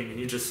is King, and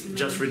you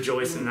just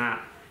rejoice in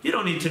that. You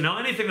don't need to know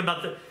anything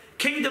about the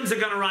kingdoms are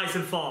going to rise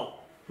and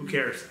fall. Who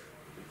cares?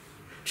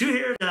 Did you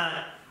hear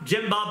that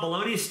Jim Bob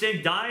Baloney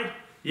Stink died?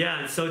 Yeah,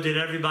 and so did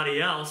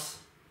everybody else.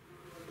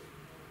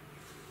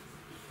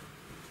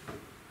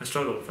 I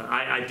struggled with that.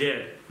 I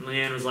did. And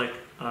Leanne was like,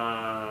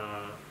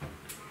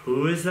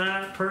 who is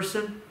that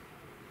person?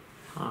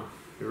 Huh,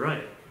 you're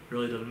right. It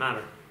really doesn't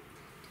matter.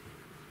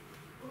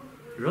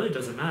 It really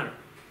doesn't matter.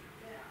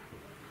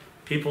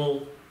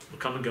 People will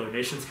come and go.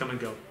 Nations come and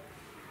go.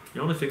 The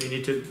only thing you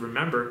need to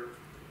remember,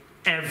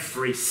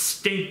 every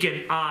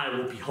stinking eye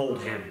will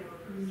behold him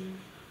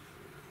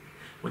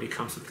when he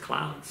comes with the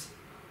clouds.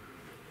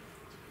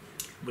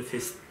 With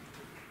his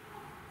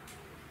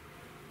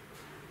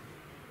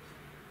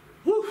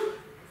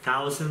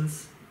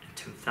thousands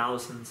and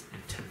 10,000s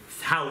and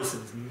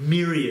 10,000s,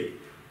 myriad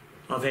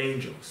of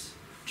angels.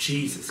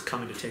 Jesus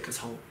coming to take us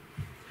home.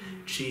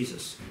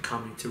 Jesus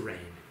coming to reign.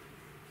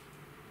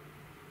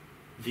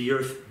 The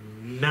earth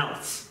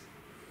melts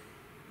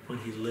when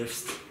he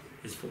lifts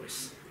his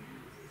voice.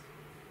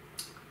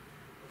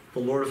 The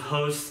Lord of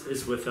hosts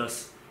is with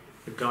us.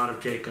 The God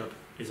of Jacob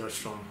is our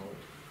stronghold.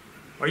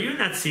 Are you in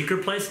that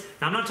secret place?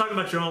 Now, I'm not talking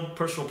about your own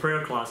personal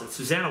prayer closet.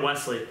 Susanna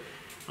Wesley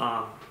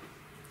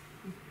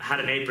had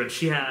an apron.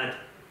 She had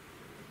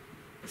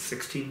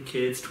 16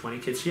 kids, 20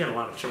 kids. She had a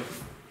lot of children.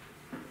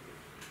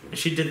 And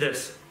she did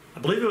this. I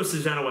believe it was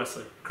Susanna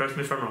Wesley. Correct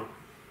me if I'm wrong.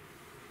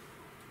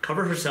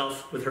 Cover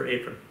herself with her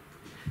apron.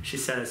 She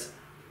says,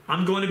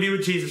 I'm going to be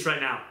with Jesus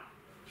right now.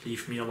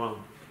 Leave me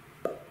alone.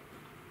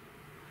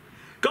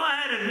 Go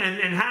ahead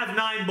and have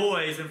 9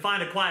 boys and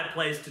find a quiet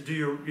place to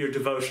do your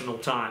devotional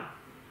time.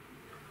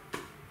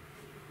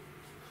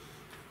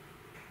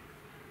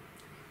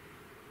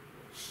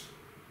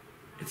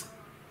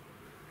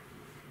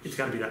 It's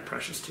got to be that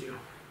precious to you.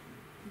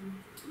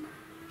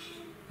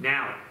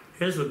 Now,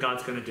 here's what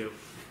God's going to do.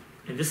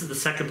 And this is the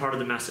second part of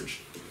the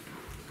message.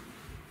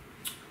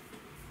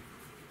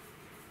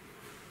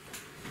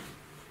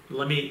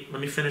 Let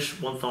me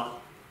finish one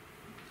thought.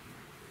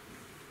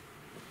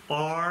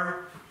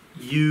 Are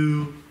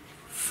you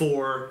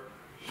for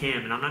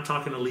him? And I'm not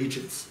talking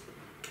allegiance.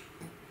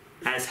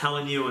 As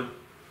Helen Ewan,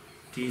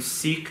 do you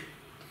seek?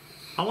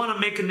 I want to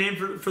make a name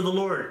for the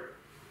Lord.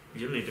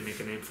 You don't need to make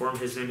a name for him.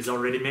 His name is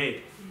already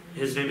made.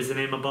 His name is the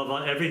name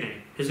above every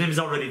name. His name is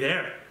already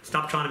there.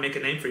 Stop trying to make a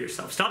name for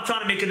yourself. Stop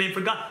trying to make a name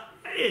for God.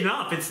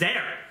 Enough. It's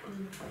there.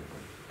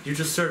 You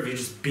just serve. You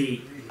just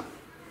be.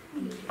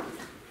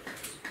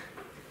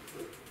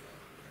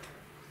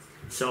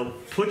 So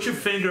put your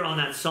finger on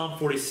that Psalm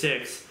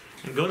 46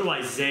 and go to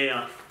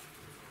Isaiah.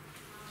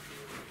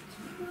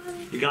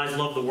 You guys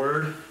love the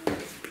word?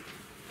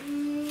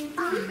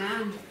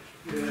 Amen.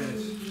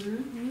 Yes.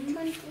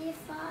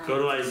 Go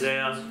to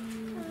Isaiah.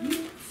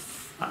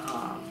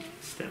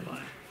 Stand by.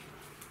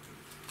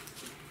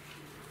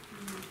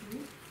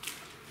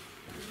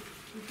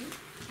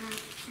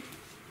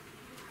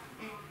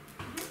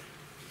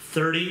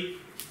 30,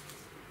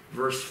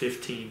 verse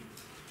 15.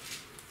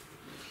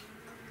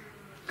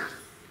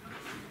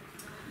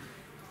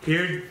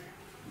 Here,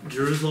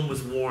 Jerusalem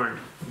was warned.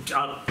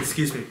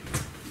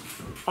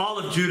 All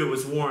of Judah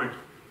was warned.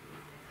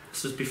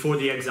 This was before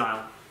the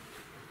exile.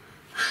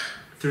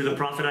 Through the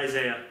prophet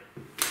Isaiah,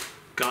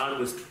 God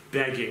was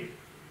begging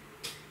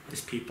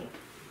his people.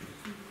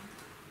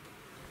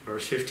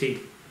 Verse 15.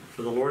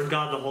 For the Lord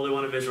God, the Holy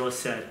One of Israel, has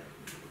said,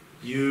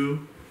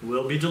 you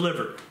will be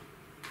delivered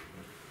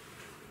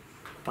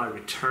by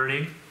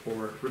returning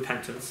or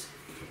repentance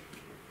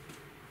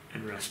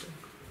and resting.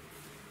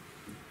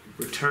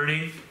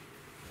 Returning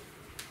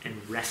and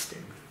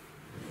resting.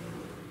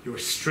 Your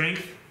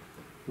strength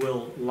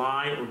will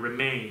lie or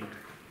remain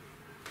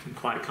in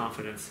quiet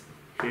confidence.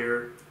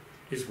 Here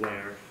is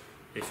where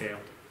they failed.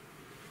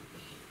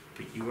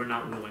 But you are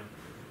not willing.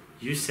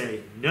 You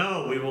say,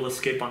 no, we will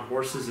escape on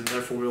horses, and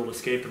therefore we will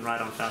escape and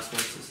ride on fast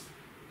horses.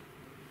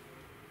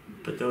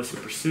 But those who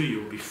pursue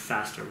you will be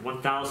faster.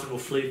 1,000 will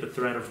flee at the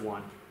threat of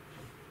 1.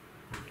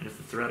 And at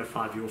the threat of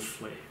 5 you will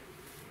flee,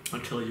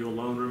 until you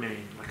alone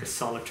remain, like a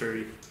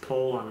solitary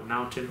pole on a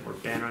mountain or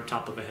banner on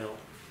top of a hill.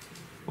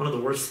 One of the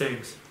worst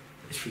things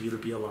is for you to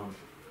be alone.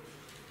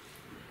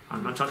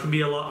 I'm not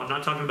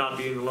talking about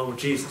being alone with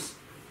Jesus.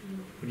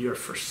 When you are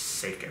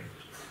forsaken.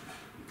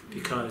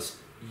 Because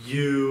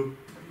you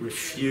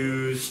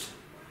refused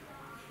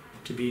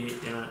to be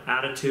in an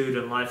attitude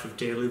and life of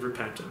daily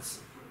repentance.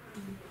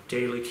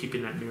 Daily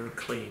keeping that mirror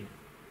clean.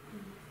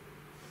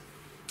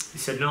 He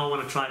said, no, I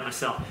want to try it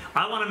myself.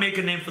 I want to make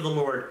a name for the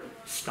Lord.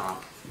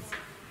 Stop.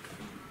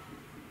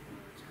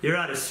 You're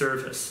at his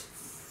service.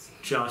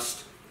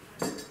 Just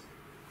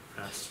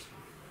rest.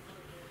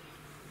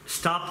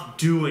 Stop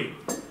doing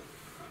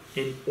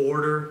in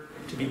order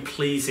to be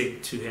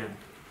pleasing to him.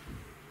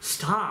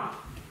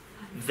 Stop.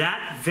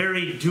 That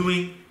very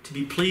doing to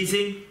be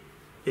pleasing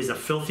is a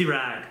filthy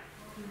rag.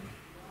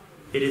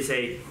 It is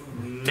a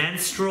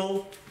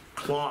menstrual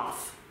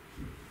cloth.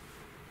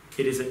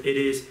 It is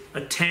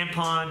a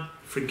tampon,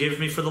 forgive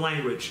me for the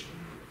language,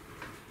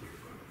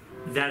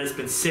 that has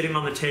been sitting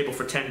on the table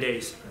for 10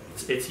 days.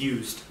 It's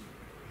used.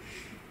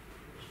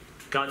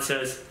 God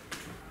says,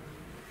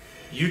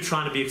 you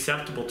trying to be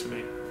acceptable to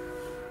me.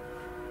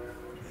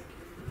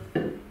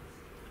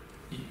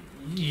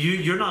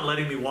 You're not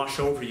letting me wash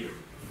over you.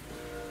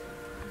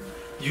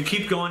 You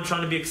keep going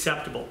trying to be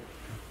acceptable.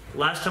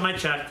 Last time I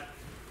checked,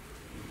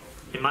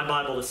 in my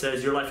Bible it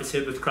says your life is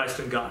hid with Christ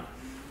in God.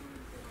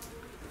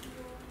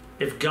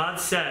 If God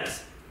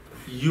says,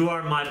 you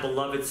are my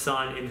beloved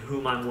son in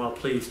whom I'm well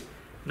pleased,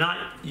 not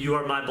you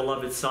are my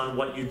beloved son,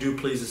 what you do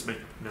pleases me.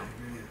 No.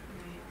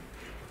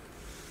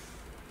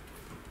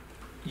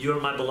 You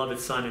are my beloved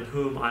son in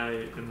whom I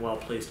am well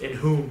pleased. In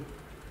whom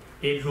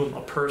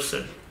a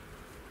person.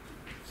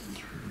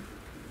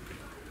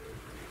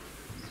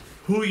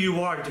 Who you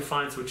are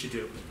defines what you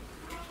do.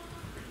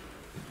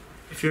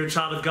 If you're a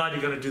child of God,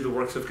 you're going to do the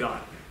works of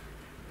God.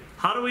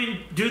 How do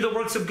we do the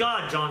works of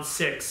God? John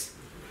 6.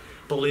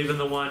 Believe in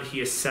the one he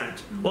has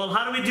sent. Well,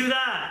 how do we do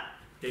that?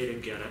 They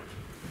didn't get it.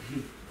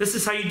 This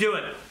is how you do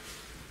it.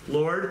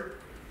 Lord,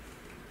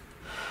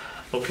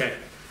 okay,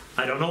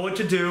 I don't know what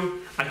to do.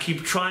 I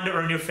keep trying to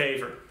earn your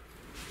favor.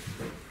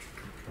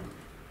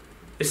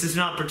 This is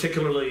not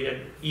particularly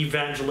an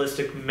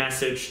evangelistic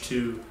message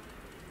to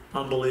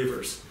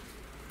unbelievers.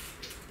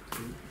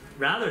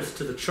 Rather, it's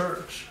to the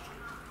church.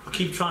 I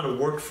keep trying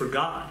to work for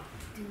God.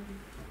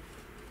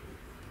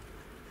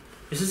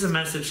 This is a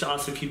message to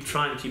us who keep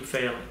trying to keep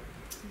failing.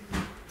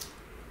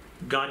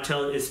 God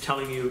is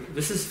telling you,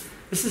 this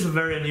is a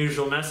very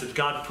unusual message.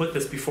 God put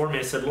this before me.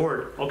 I said,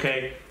 Lord,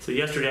 okay, so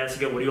yesterday I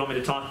said, what do you want me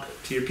to talk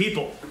to your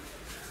people?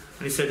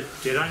 And he said,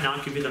 did I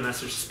not give you the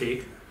message to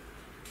speak?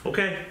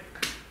 Okay.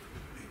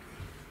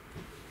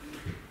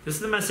 This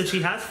is the message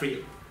he has for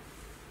you.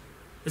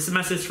 This is a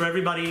message for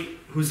everybody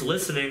who's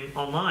listening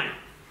online.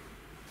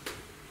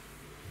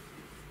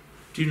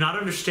 Do you not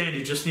understand?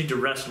 You just need to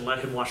rest and let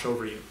him wash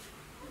over you.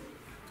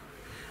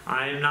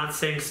 I am not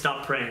saying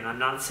stop praying. I'm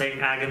not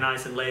saying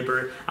agonize and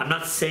labor. I'm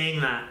not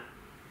saying that.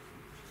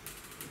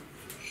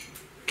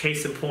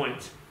 Case in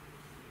point.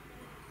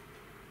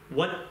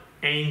 What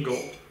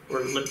angle,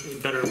 or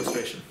better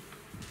illustration,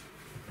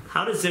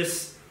 how does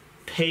this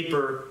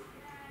paper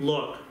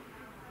look?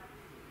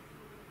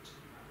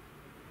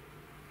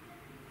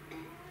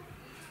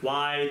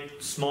 Wide,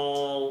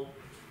 small,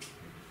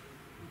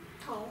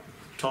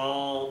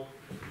 tall,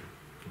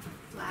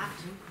 Flat,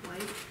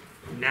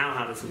 white, now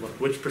how does it look?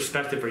 Which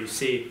perspective are you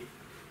seeing?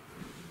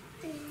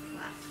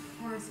 flat,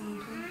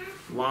 Horizontal.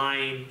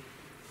 Line.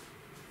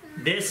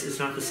 This is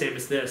not the same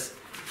as this.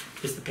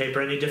 Is the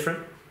paper any different?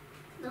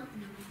 No.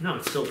 No,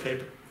 it's still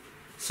paper.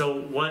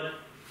 So what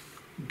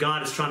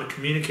God is trying to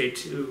communicate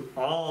to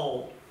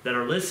all that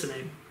are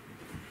listening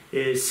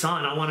is,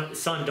 son,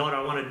 daughter,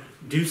 I want to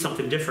do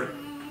something different.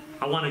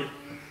 I want to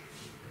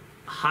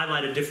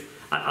highlight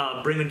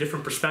bring a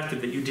different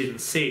perspective that you didn't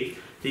see.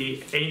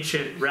 The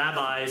ancient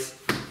rabbis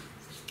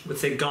would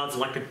say God's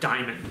like a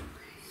diamond.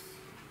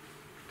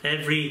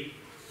 Every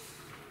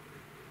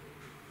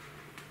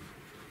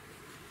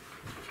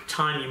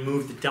time you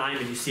move the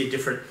diamond, you see a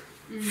different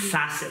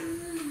facet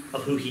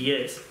of who he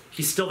is.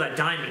 He's still that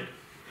diamond,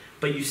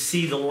 but you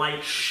see the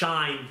light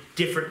shine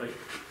differently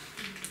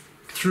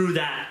through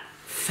that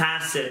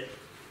facet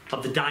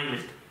of the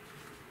diamond.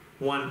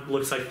 One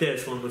looks like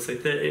this, one looks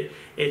like this.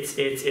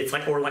 It's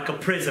like, or like a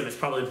prism. It's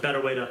probably a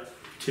better way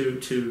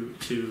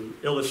to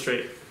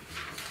illustrate.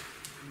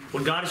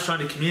 When God is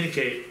trying to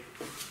communicate,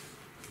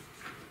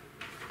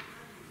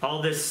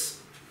 all this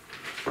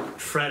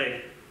fretting,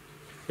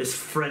 this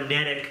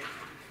frenetic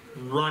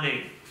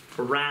running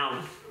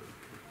around,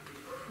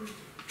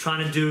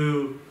 trying to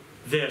do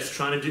this,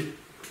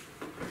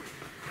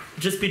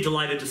 just be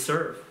delighted to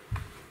serve.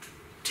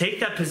 Take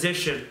that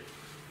position.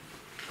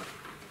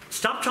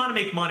 Stop trying to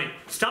make money.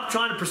 Stop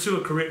trying to pursue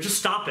a career. Just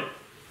stop it.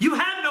 You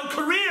have no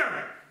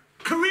career.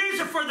 Careers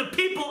are for the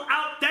people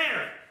out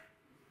there.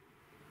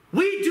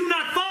 We do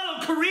not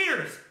follow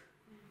careers.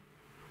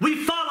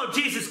 We follow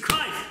Jesus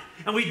Christ,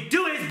 and we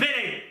do his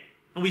bidding,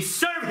 and we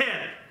serve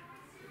him.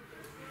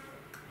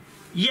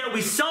 Yet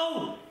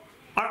our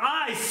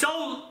eyes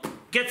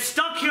get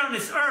stuck here on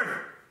this earth.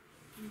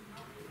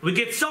 We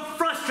get so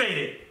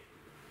frustrated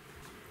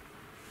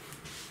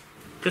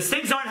because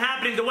things aren't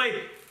happening the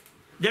way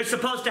they're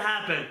supposed to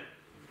happen.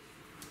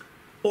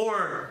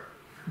 Or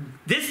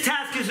this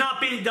task is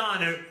not being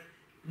done, or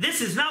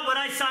this is not what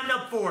I signed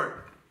up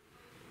for.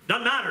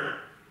 Doesn't matter.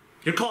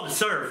 You're called to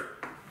serve.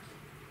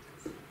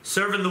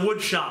 Serve in the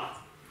wood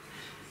shop.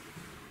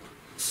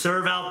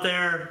 Serve out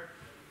there,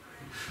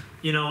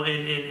 in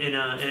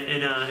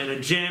a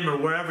gym or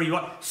wherever you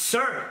are.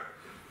 Serve.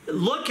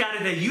 Look at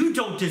it that you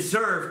don't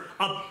deserve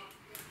a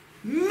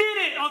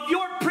minute of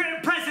your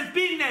presence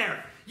being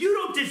there. You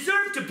don't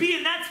deserve to be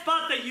in that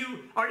spot that you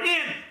are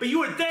in, but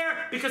you are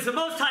there because the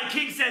Most High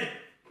King said,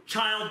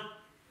 child,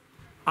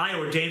 I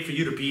ordained for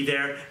you to be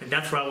there, and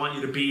that's where I want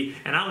you to be,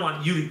 and I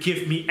want you to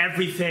give me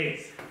everything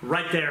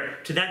right there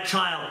to that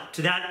child,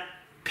 to that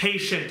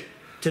patient,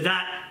 to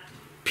that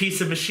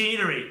piece of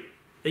machinery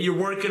that you're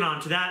working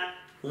on, to that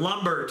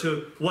lumber,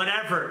 to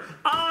whatever.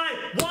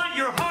 I want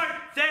your heart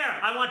there.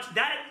 I want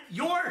that.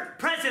 Your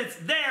presence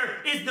there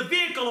is the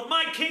vehicle of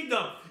my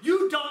kingdom.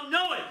 You don't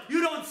know it.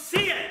 You don't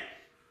see it.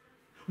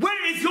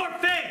 Where is your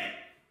faith?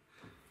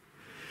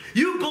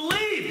 You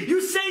believe.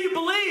 You say you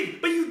believe,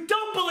 but you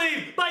don't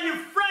believe. But you're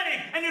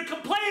fretting and you're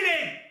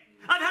complaining.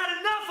 I've had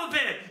enough of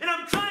it, and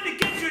I'm trying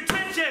to get your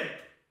attention.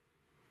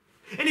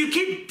 And you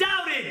keep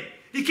doubting.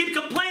 You keep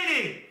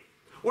complaining.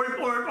 Or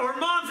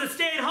moms that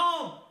stay at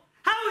home.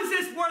 How is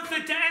this worth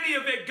it to any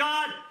of it,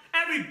 God?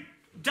 Every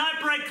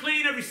diaper I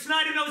clean, every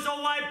snotty nose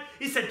I wipe.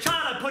 He said,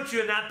 child, I put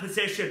you in that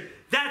position.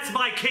 That's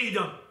my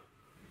kingdom.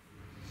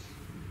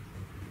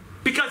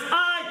 Because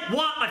I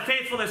want my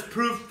faithfulness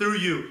proved through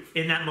you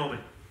in that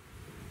moment.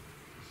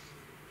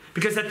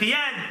 Because at the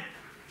end,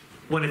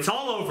 when it's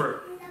all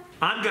over,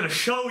 I'm going to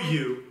show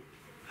you.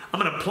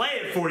 I'm going to play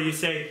it for you.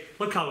 Say,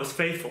 look how I was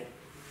faithful.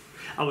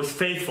 I was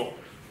faithful.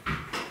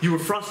 You were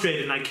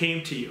frustrated and I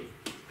came to you.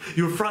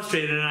 You were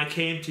frustrated and I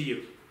came to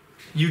you.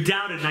 You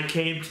doubted and I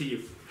came to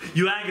you.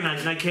 You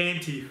agonized and I came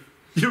to you.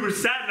 You were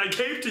sad and I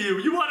came to you.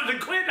 You wanted to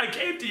quit and I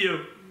came to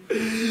you.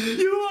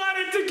 You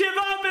wanted to give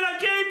up and I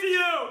came to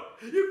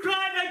you. You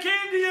cried and I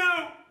came to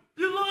you.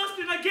 You lost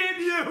and I came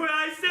to you. And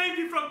I saved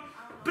you from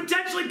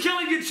potentially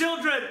killing your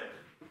children.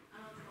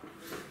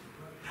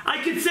 I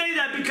can say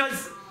that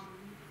because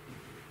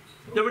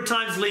there were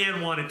times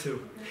Leanne wanted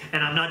to.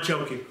 And I'm not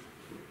joking.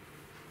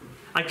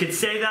 I could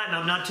say that and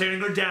I'm not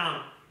tearing her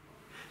down.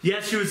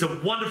 Yes, she was a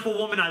wonderful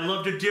woman. I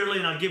loved her dearly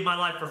and I'll give my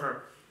life for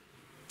her.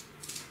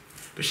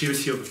 But she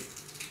was human.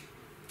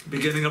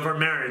 Beginning of our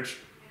marriage,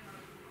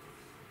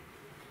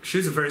 she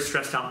was a very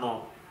stressed out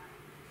mom.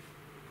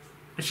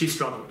 And she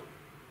struggled.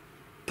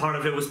 Part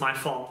of it was my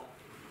fault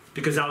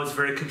because I was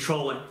very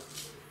controlling.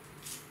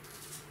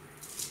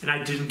 And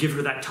I didn't give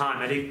her that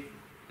time.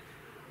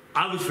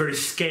 I was very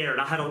scared.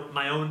 I had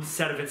my own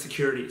set of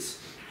insecurities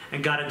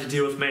and God had to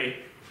deal with me.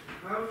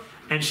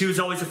 And she was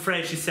always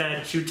afraid.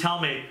 She would tell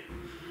me,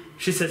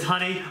 she says,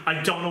 honey,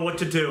 I don't know what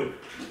to do.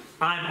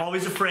 I'm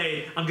always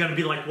afraid I'm going to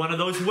be like one of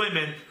those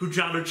women who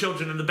drowned her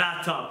children in the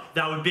bathtub.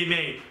 That would be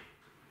me.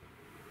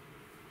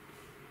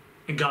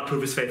 And God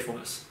proved his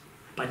faithfulness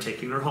by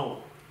taking her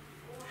home.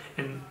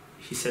 And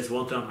he says,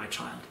 well done, my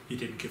child. You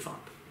didn't give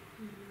up.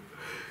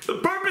 The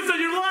purpose of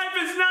your life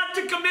is not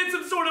to commit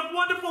some sort of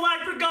wonderful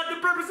act for God.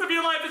 The purpose of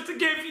your life is to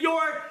give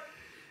your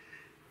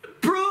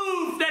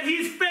proof that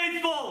he's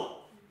faithful.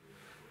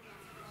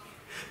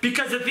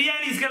 Because at the end,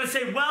 he's going to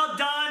say, well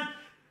done,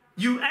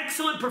 you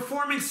excellent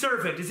performing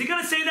servant. Is he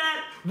going to say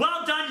that?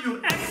 Well done,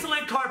 you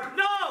excellent carpenter.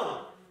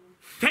 No!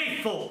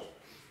 Faithful.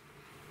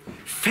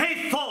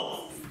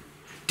 Faithful.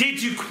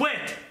 Did you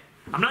quit?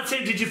 I'm not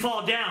saying did you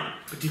fall down,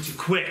 but did you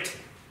quit?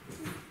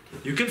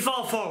 You can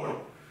fall forward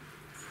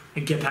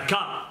and get back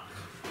up.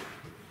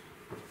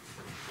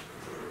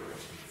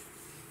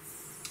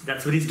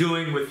 That's what he's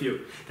doing with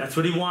you. That's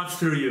what he wants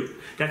through you.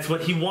 That's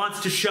what he wants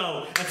to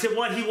show. That's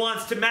what he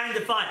wants to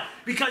magnify.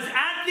 Because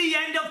at the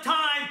end of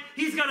time,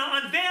 he's going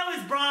to unveil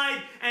his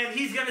bride and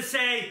he's going to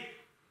say,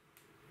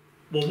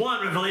 well,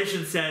 one,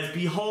 Revelation says,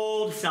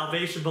 behold,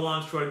 salvation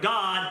belongs to our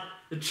God.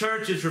 The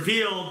church is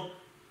revealed.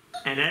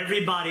 And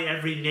everybody,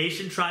 every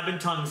nation, tribe, and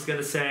tongue is going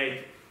to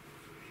say,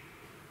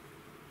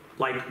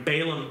 like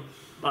Balaam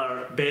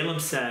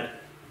said,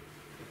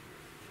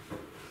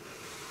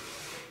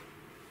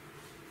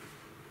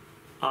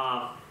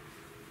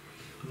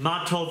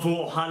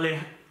 Matovu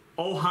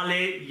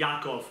ohale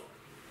Yaakov.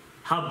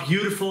 How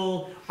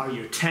beautiful are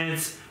your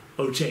tents,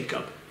 O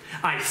Jacob.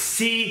 I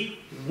see,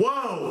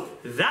 whoa,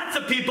 that's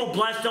a people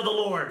blessed of the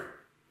Lord.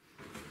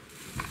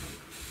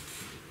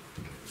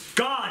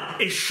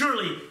 God is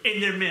surely in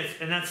their midst.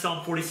 And that's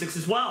Psalm 46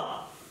 as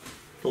well.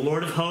 The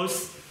Lord of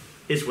hosts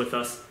is with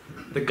us.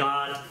 The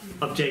God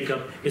of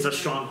Jacob is our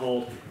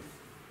stronghold.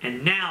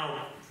 And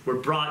now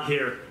we're brought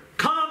here.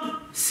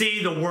 Come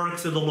see the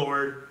works of the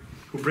Lord,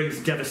 who brings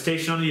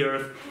devastation on the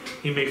earth.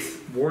 He makes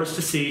wars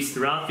to cease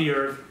throughout the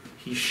earth.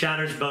 He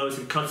shatters bows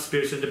and cuts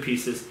spears into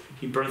pieces.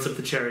 He burns up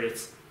the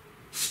chariots.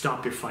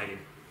 Stop your fighting.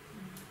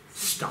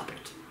 Stop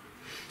it.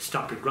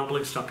 Stop your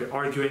grumbling. Stop your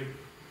arguing.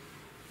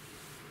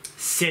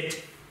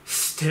 Sit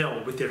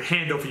still with your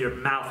hand over your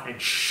mouth and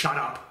shut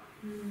up.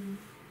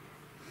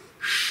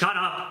 Shut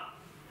up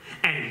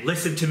and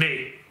listen to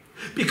me,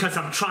 because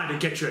I'm trying to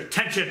get your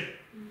attention.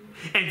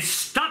 And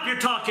stop your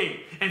talking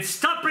and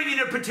stop bringing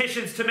your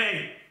petitions to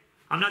me.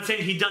 I'm not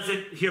saying he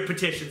doesn't hear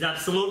petitions.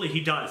 Absolutely he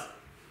does.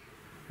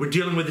 We're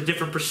dealing with a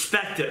different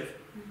perspective.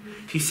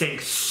 He's saying,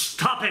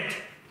 stop it.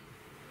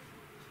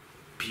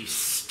 Be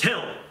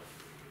still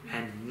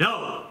and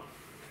know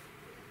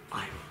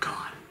I'm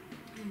God.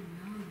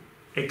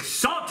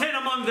 Exalted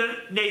among the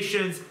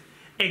nations,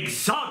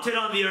 exalted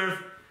on the earth.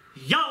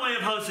 Yahweh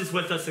of hosts is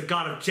with us. The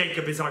God of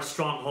Jacob is our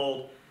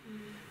stronghold.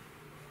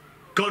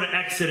 Go to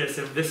Exodus,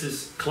 and this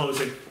is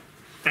closing.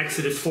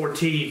 Exodus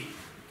 14.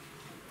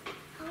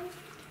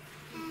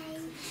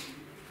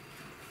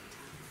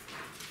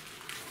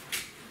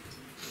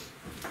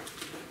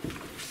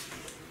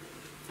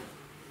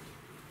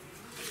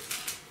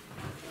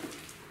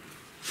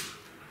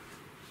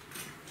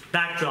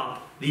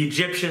 Backdrop, the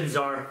Egyptians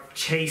are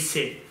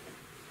chasing.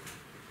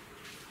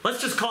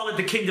 Let's just call it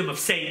the kingdom of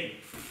Satan.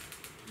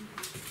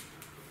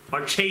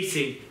 Are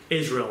chasing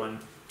Israel,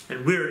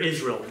 and we're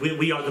Israel.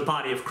 We are the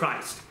body of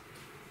Christ.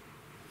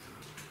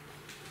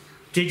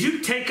 Did you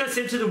take us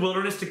into the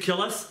wilderness to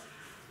kill us?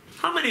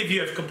 How many of you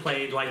have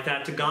complained like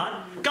that to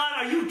God? God,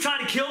 are you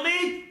trying to kill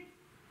me?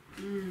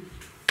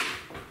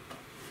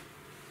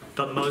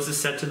 But Moses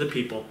said to the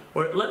people,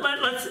 or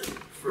let's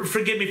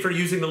forgive me for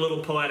using a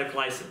little poetic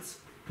license.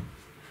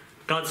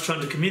 God's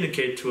trying to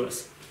communicate to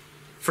us.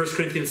 1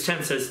 Corinthians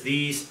 10 says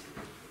these,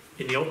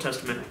 in the Old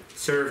Testament,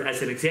 serve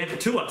as an example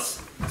to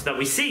us, so that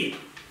we see.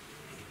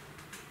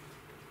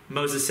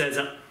 Moses says,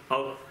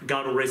 oh,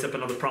 God will raise up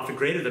another prophet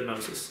greater than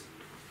Moses.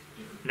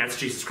 And that's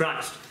Jesus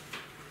Christ.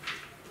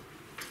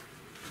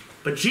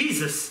 But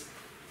Jesus,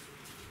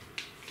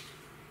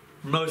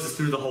 Moses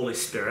through the Holy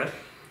Spirit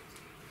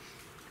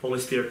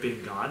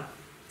being God,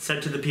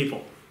 said to the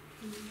people,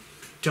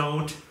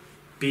 don't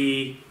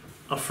be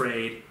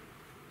afraid.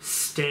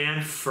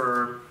 Stand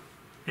firm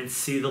and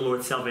see the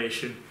Lord's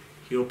salvation.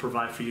 He will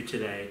provide for you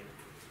today.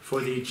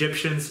 For the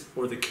Egyptians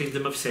or the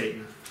kingdom of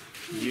Satan,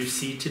 you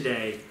see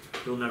today,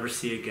 you'll never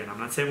see again. I'm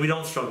not saying we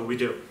don't struggle, we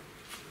do.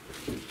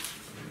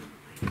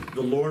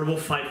 The Lord will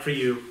fight for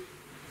you.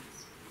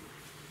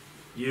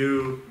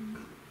 You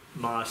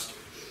must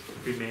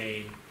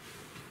remain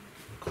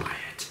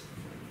quiet.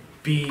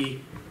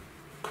 Be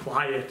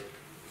quiet.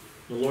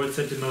 The Lord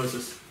said to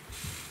Moses,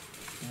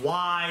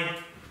 why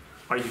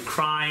are you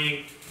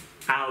crying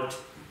out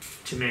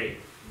to me?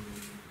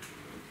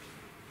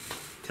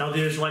 Tell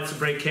the Israelites to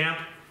break camp.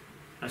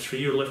 As for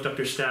you, lift up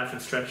your staff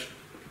and stretch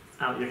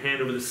out your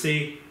hand over the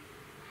sea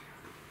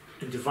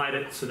and divide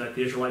it so that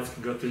the Israelites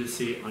can go through the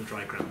sea on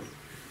dry ground.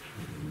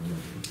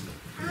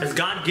 Has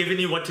God given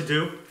you what to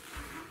do?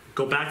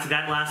 Go back to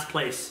that last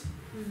place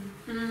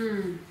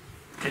and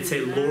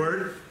say,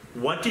 Lord,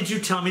 what did you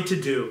tell me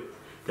to do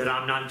that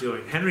I'm not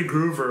doing? Henry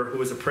Groover, who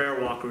was a prayer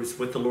walker, who's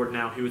with the Lord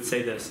now, he would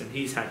say this, and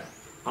he's had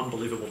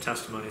unbelievable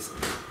testimonies.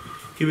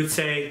 He would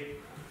say,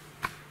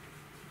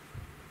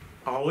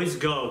 always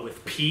go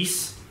with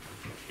peace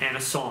and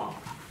a song.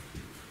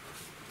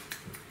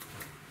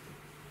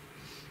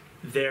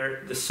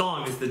 The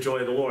song is the joy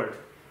of the Lord.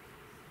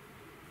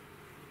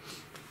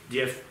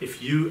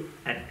 If you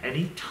at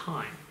any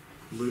time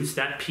lose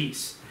that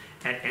peace,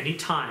 at any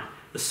time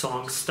the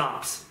song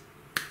stops.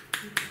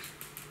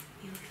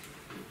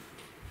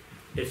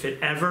 If it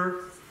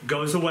ever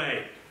goes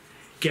away,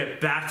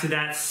 get back to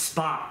that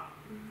spot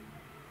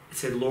and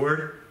say,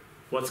 Lord,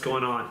 what's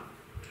going on?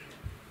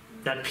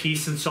 That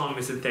peace and song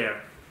isn't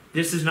there.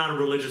 This is not a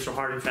religious or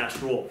hard and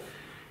fast rule.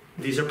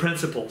 These are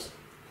principles.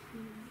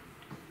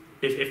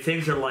 If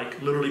things are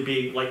like literally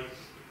being like,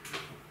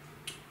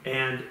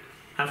 and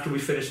after we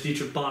finish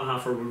Dietrich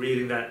Bonhoeffer, we're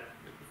reading that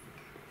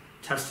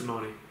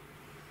testimony.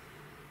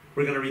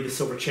 We're going to read the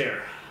silver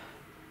chair.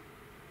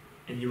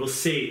 And you will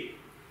see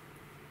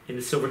in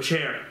the silver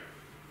chair,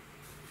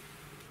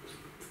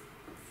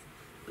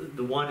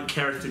 the one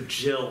character,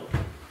 Jill,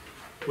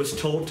 was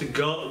told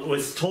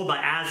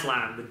by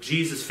Aslan, the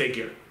Jesus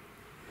figure,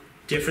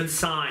 different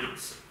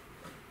signs.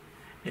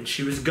 And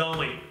she was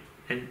going,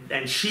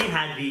 and she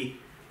had the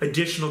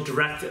additional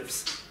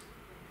directives.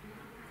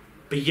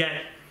 But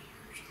yet,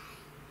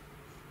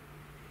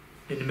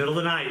 in the middle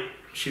of the night,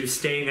 she was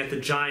staying at the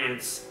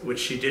giants, which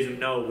she didn't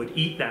know would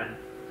eat them,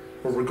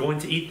 or were going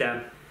to eat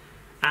them.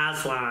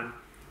 Aslan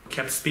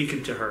kept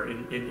speaking to her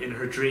in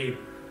her dream.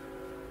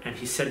 And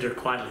he said to her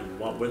quietly,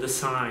 what were the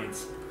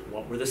signs?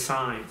 What were the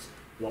signs?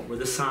 What were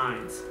the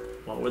signs?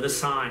 What were the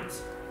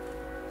signs?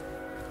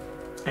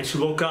 And she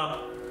woke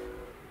up,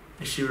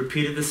 and she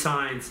repeated the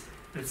signs,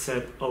 and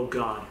said, oh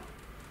God,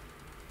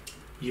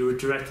 you were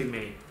directing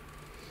me,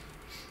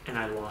 and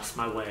I lost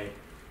my way,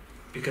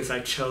 because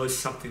I chose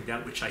something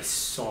that which I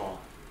saw,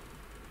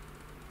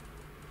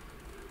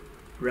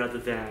 rather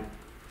than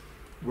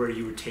where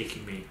you were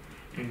taking me.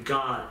 And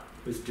God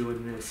was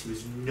doing this. He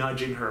was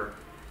nudging her.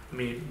 I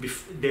mean,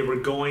 they were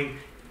going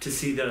to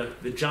see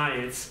the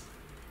giants,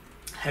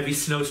 heavy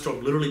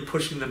snowstorm, literally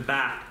pushing them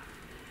back.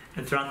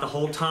 And throughout the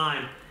whole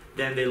time,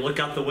 then they look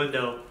out the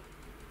window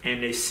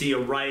and they see a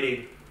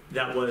writing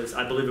that was,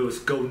 I believe it was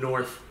go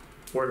north,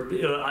 or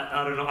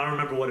I don't know, I don't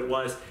remember what it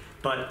was,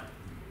 but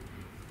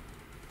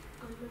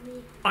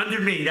under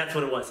me, that's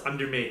what it was,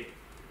 under me,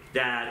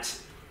 that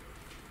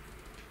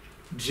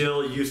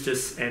Jill,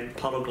 Eustace, and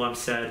Puddleglum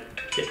said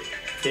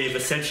they've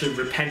essentially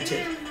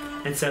repented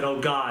and said, oh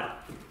God,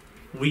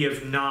 we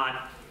have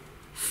not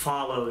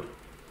followed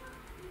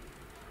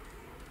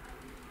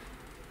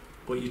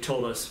what you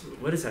told us.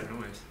 What is that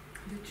noise?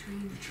 The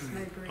train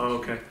vibration. Oh,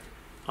 okay.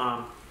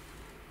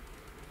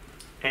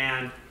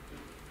 And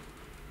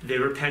they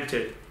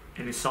repented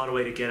and they sought a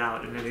way to get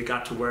out, and then they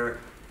got to where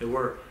they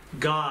were.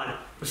 God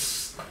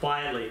was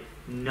quietly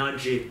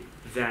nudging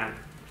them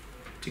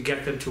to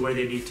get them to where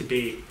they need to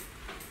be.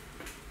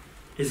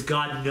 Is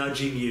God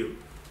nudging you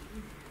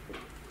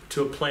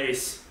to a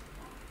place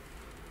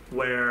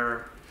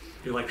where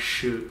you're like,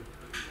 shoot,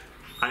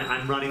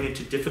 I'm running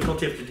into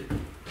difficulty?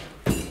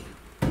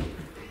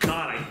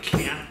 God, I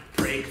can't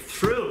break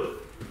through.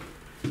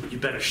 You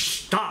better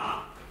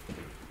stop.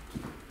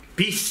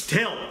 Be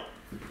still.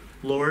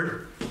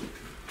 Lord,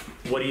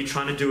 what are you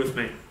trying to do with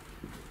me?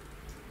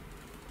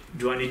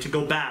 Do I need to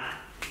go back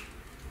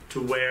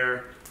to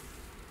where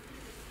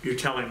you're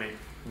telling me?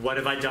 What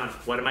have I done?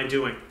 What am I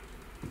doing?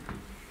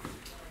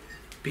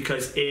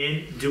 Because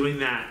in doing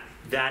that,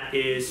 that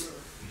is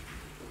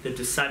the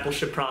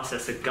discipleship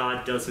process that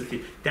God does with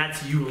you.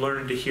 That's you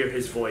learn to hear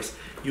his voice.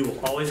 You will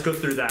always go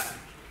through that.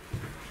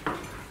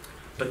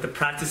 But the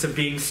practice of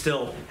being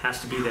still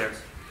has to be there.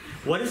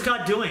 What is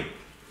God doing?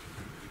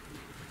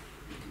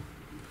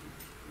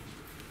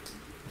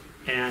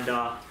 And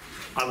I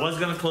was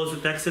going to close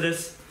with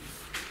Exodus,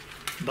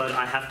 but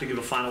I have to give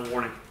a final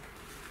warning.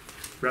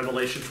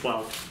 Revelation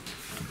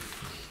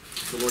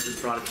 12. The Lord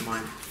just brought it to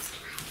mind.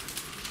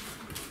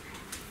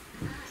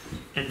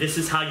 And this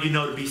is how you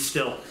know to be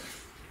still.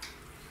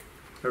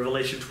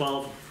 Revelation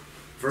 12,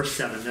 verse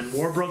 7. Then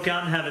war broke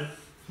out in heaven.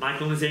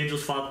 Michael and his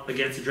angels fought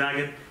against the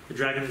dragon. The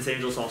dragon and his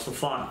angels also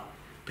fought.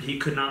 But he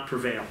could not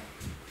prevail.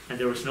 And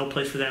there was no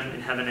place for them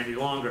in heaven any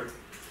longer.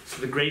 So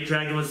the great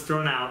dragon was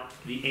thrown out,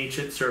 the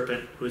ancient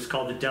serpent, who is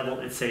called the devil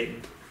and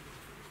Satan.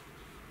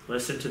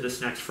 Listen to this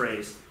next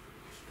phrase.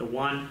 The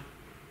one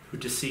who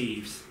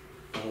deceives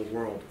the whole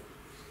world.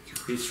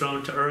 He's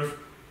thrown to earth,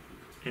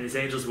 and his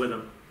angels with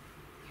him.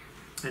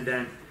 And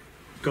then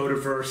go to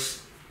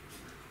verse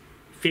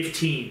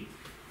 15.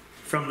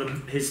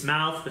 From his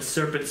mouth the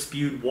serpent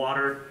spewed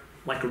water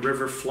like a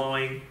river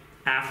flowing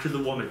after the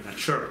woman, the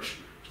church,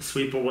 to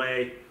sweep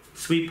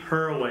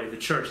her away, the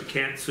church. It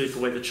can't sweep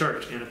away the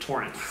church in a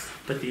torrent.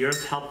 But the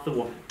earth helped the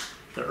woman.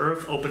 The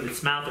earth opened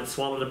its mouth and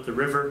swallowed up the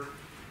river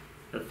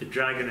that the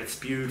dragon had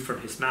spewed from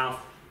his mouth.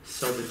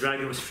 So the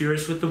dragon was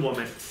furious with the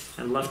woman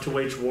and left to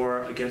wage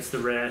war against the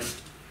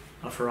rest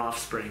of her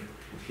offspring.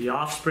 The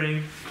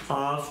offspring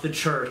of the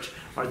church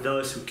are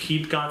those who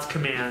keep God's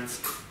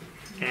commands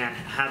and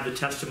have the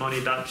testimony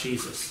about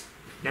Jesus.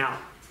 Now,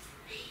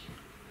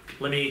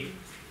 let me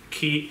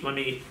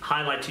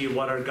highlight to you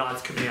what are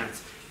God's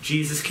commands.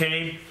 Jesus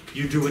came,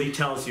 you do what he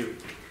tells you.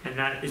 And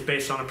that is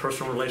based on a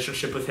personal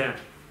relationship with him.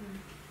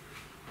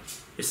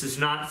 This is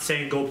not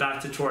saying go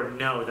back to Torah.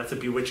 No, that's a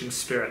bewitching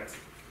spirit.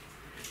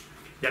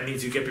 That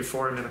means you get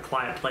before him in a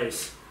quiet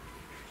place.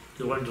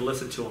 You learn to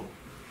listen to him.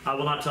 I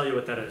will not tell you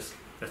what that is.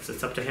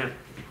 It's up to him.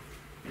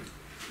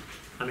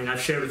 I mean,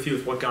 I've shared with you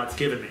what God's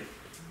given me.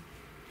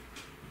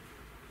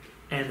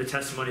 And the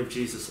testimony of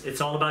Jesus.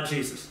 It's all about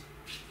Jesus.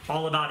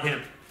 All about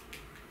him.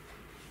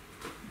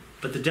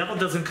 But the devil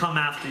doesn't come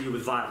after you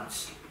with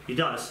violence. He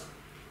does.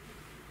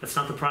 That's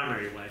not the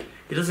primary way.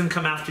 He doesn't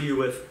come after you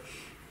with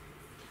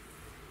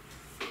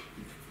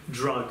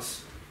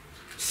drugs,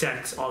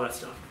 sex, all that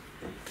stuff.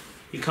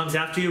 He comes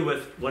after you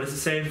with, what does it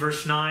say in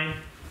verse 9?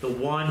 The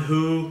one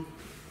who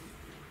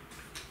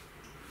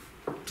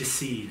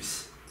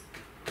deceives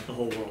the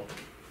whole world.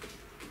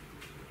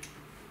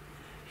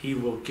 He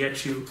will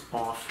get you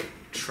off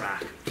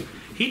track.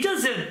 He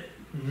doesn't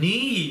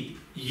need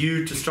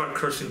you to start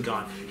cursing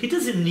God. He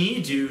doesn't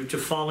need you to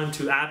fall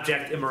into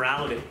abject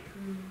immorality.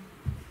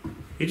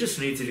 He just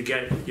needs you to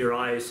get your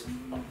eyes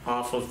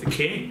off of the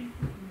king.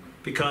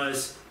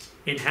 Because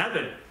in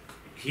heaven,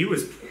 he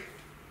was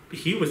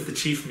the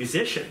chief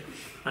musician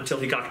until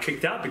he got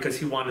kicked out because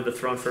he wanted the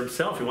throne for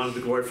himself. He wanted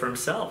the glory for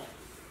himself.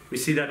 We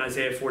see that in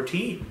Isaiah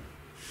 14.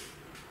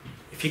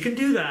 If he can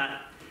do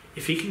that,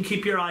 if he can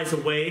keep your eyes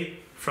away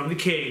from the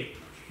king,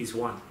 he's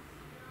won.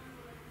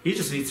 He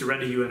just needs to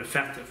render you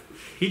ineffective.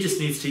 He just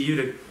needs you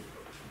to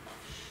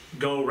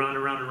go round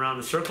and round and round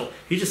in a circle.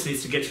 He just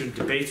needs to get you in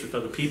debates with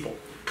other people.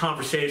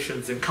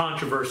 Conversations and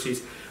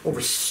controversies over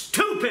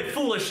stupid,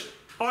 foolish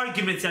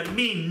arguments that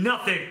mean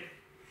nothing.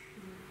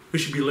 We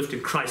should be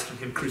lifting Christ and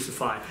him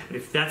crucified. And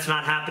if that's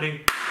not happening,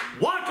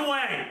 walk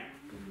away.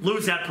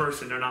 Lose that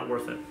person. They're not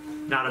worth it.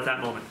 Not at that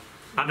moment.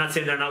 I'm not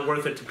saying they're not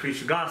worth it to preach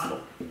the gospel.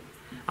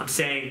 I'm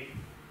saying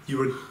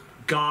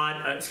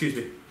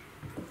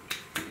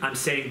I'm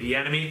saying the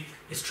enemy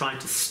is trying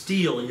to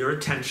steal your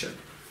attention.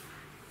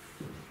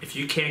 If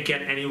you can't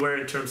get anywhere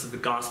in terms of the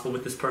gospel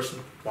with this person,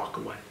 walk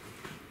away.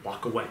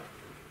 Walk away.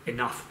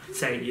 Enough.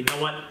 Say, you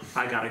know what?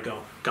 I gotta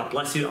go. God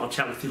bless you. I'll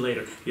chat with you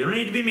later. You don't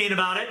need to be mean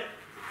about it.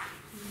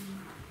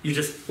 You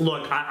just,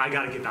 look, I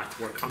gotta get back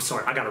to work. I'm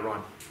sorry. I gotta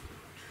run.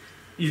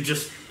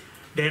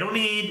 They don't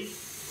need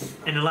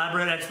an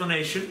elaborate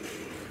explanation.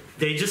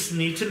 They just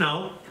need to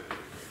know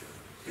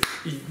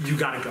you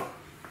gotta go.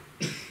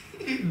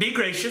 Be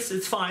gracious.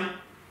 It's fine.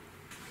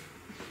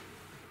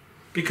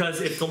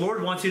 Because if the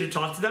Lord wants you to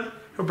talk to them,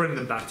 he'll bring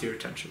them back to your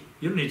attention.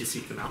 You don't need to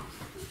seek them out.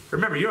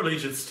 Remember, your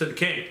allegiance to the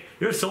king.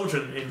 You're a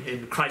soldier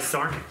in Christ's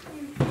army.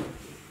 You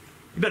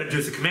better do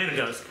as the commander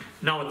does,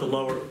 not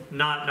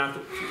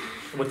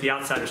what the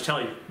outsiders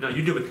tell you. No,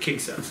 you do what the king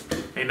says.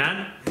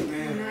 Amen?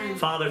 Amen.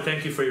 Father,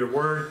 thank you for your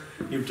word.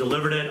 You've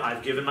delivered it.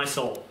 I've given my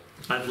soul.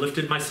 I've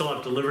lifted my soul.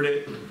 I've delivered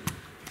it.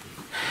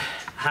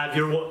 Have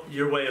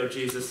your way, oh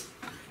Jesus.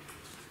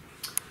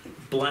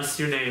 Bless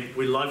your name.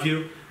 We love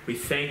you. We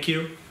thank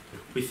you.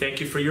 We thank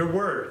you for your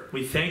word.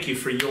 We thank you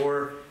for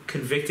your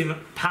convicting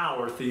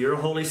power through your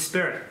Holy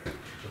Spirit.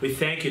 We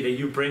thank you that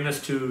you bring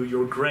us to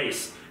your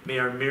grace. May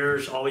our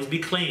mirrors always be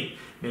clean.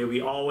 May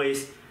we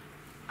always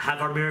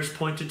have our mirrors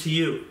pointed to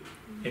you.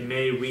 And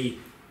may we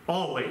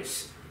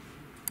always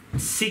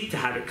seek to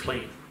have it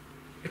clean.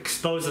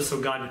 Expose us,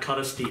 O God, and cut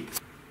us deep.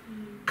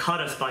 Cut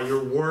us by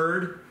your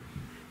word.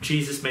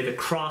 Jesus, may the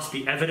cross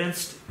be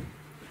evidenced.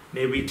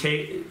 May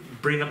we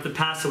bring up the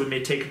past so we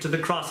may take it to the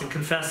cross and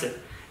confess it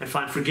and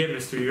find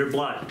forgiveness through your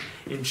blood.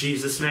 In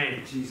Jesus'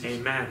 name,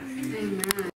 amen. Amen.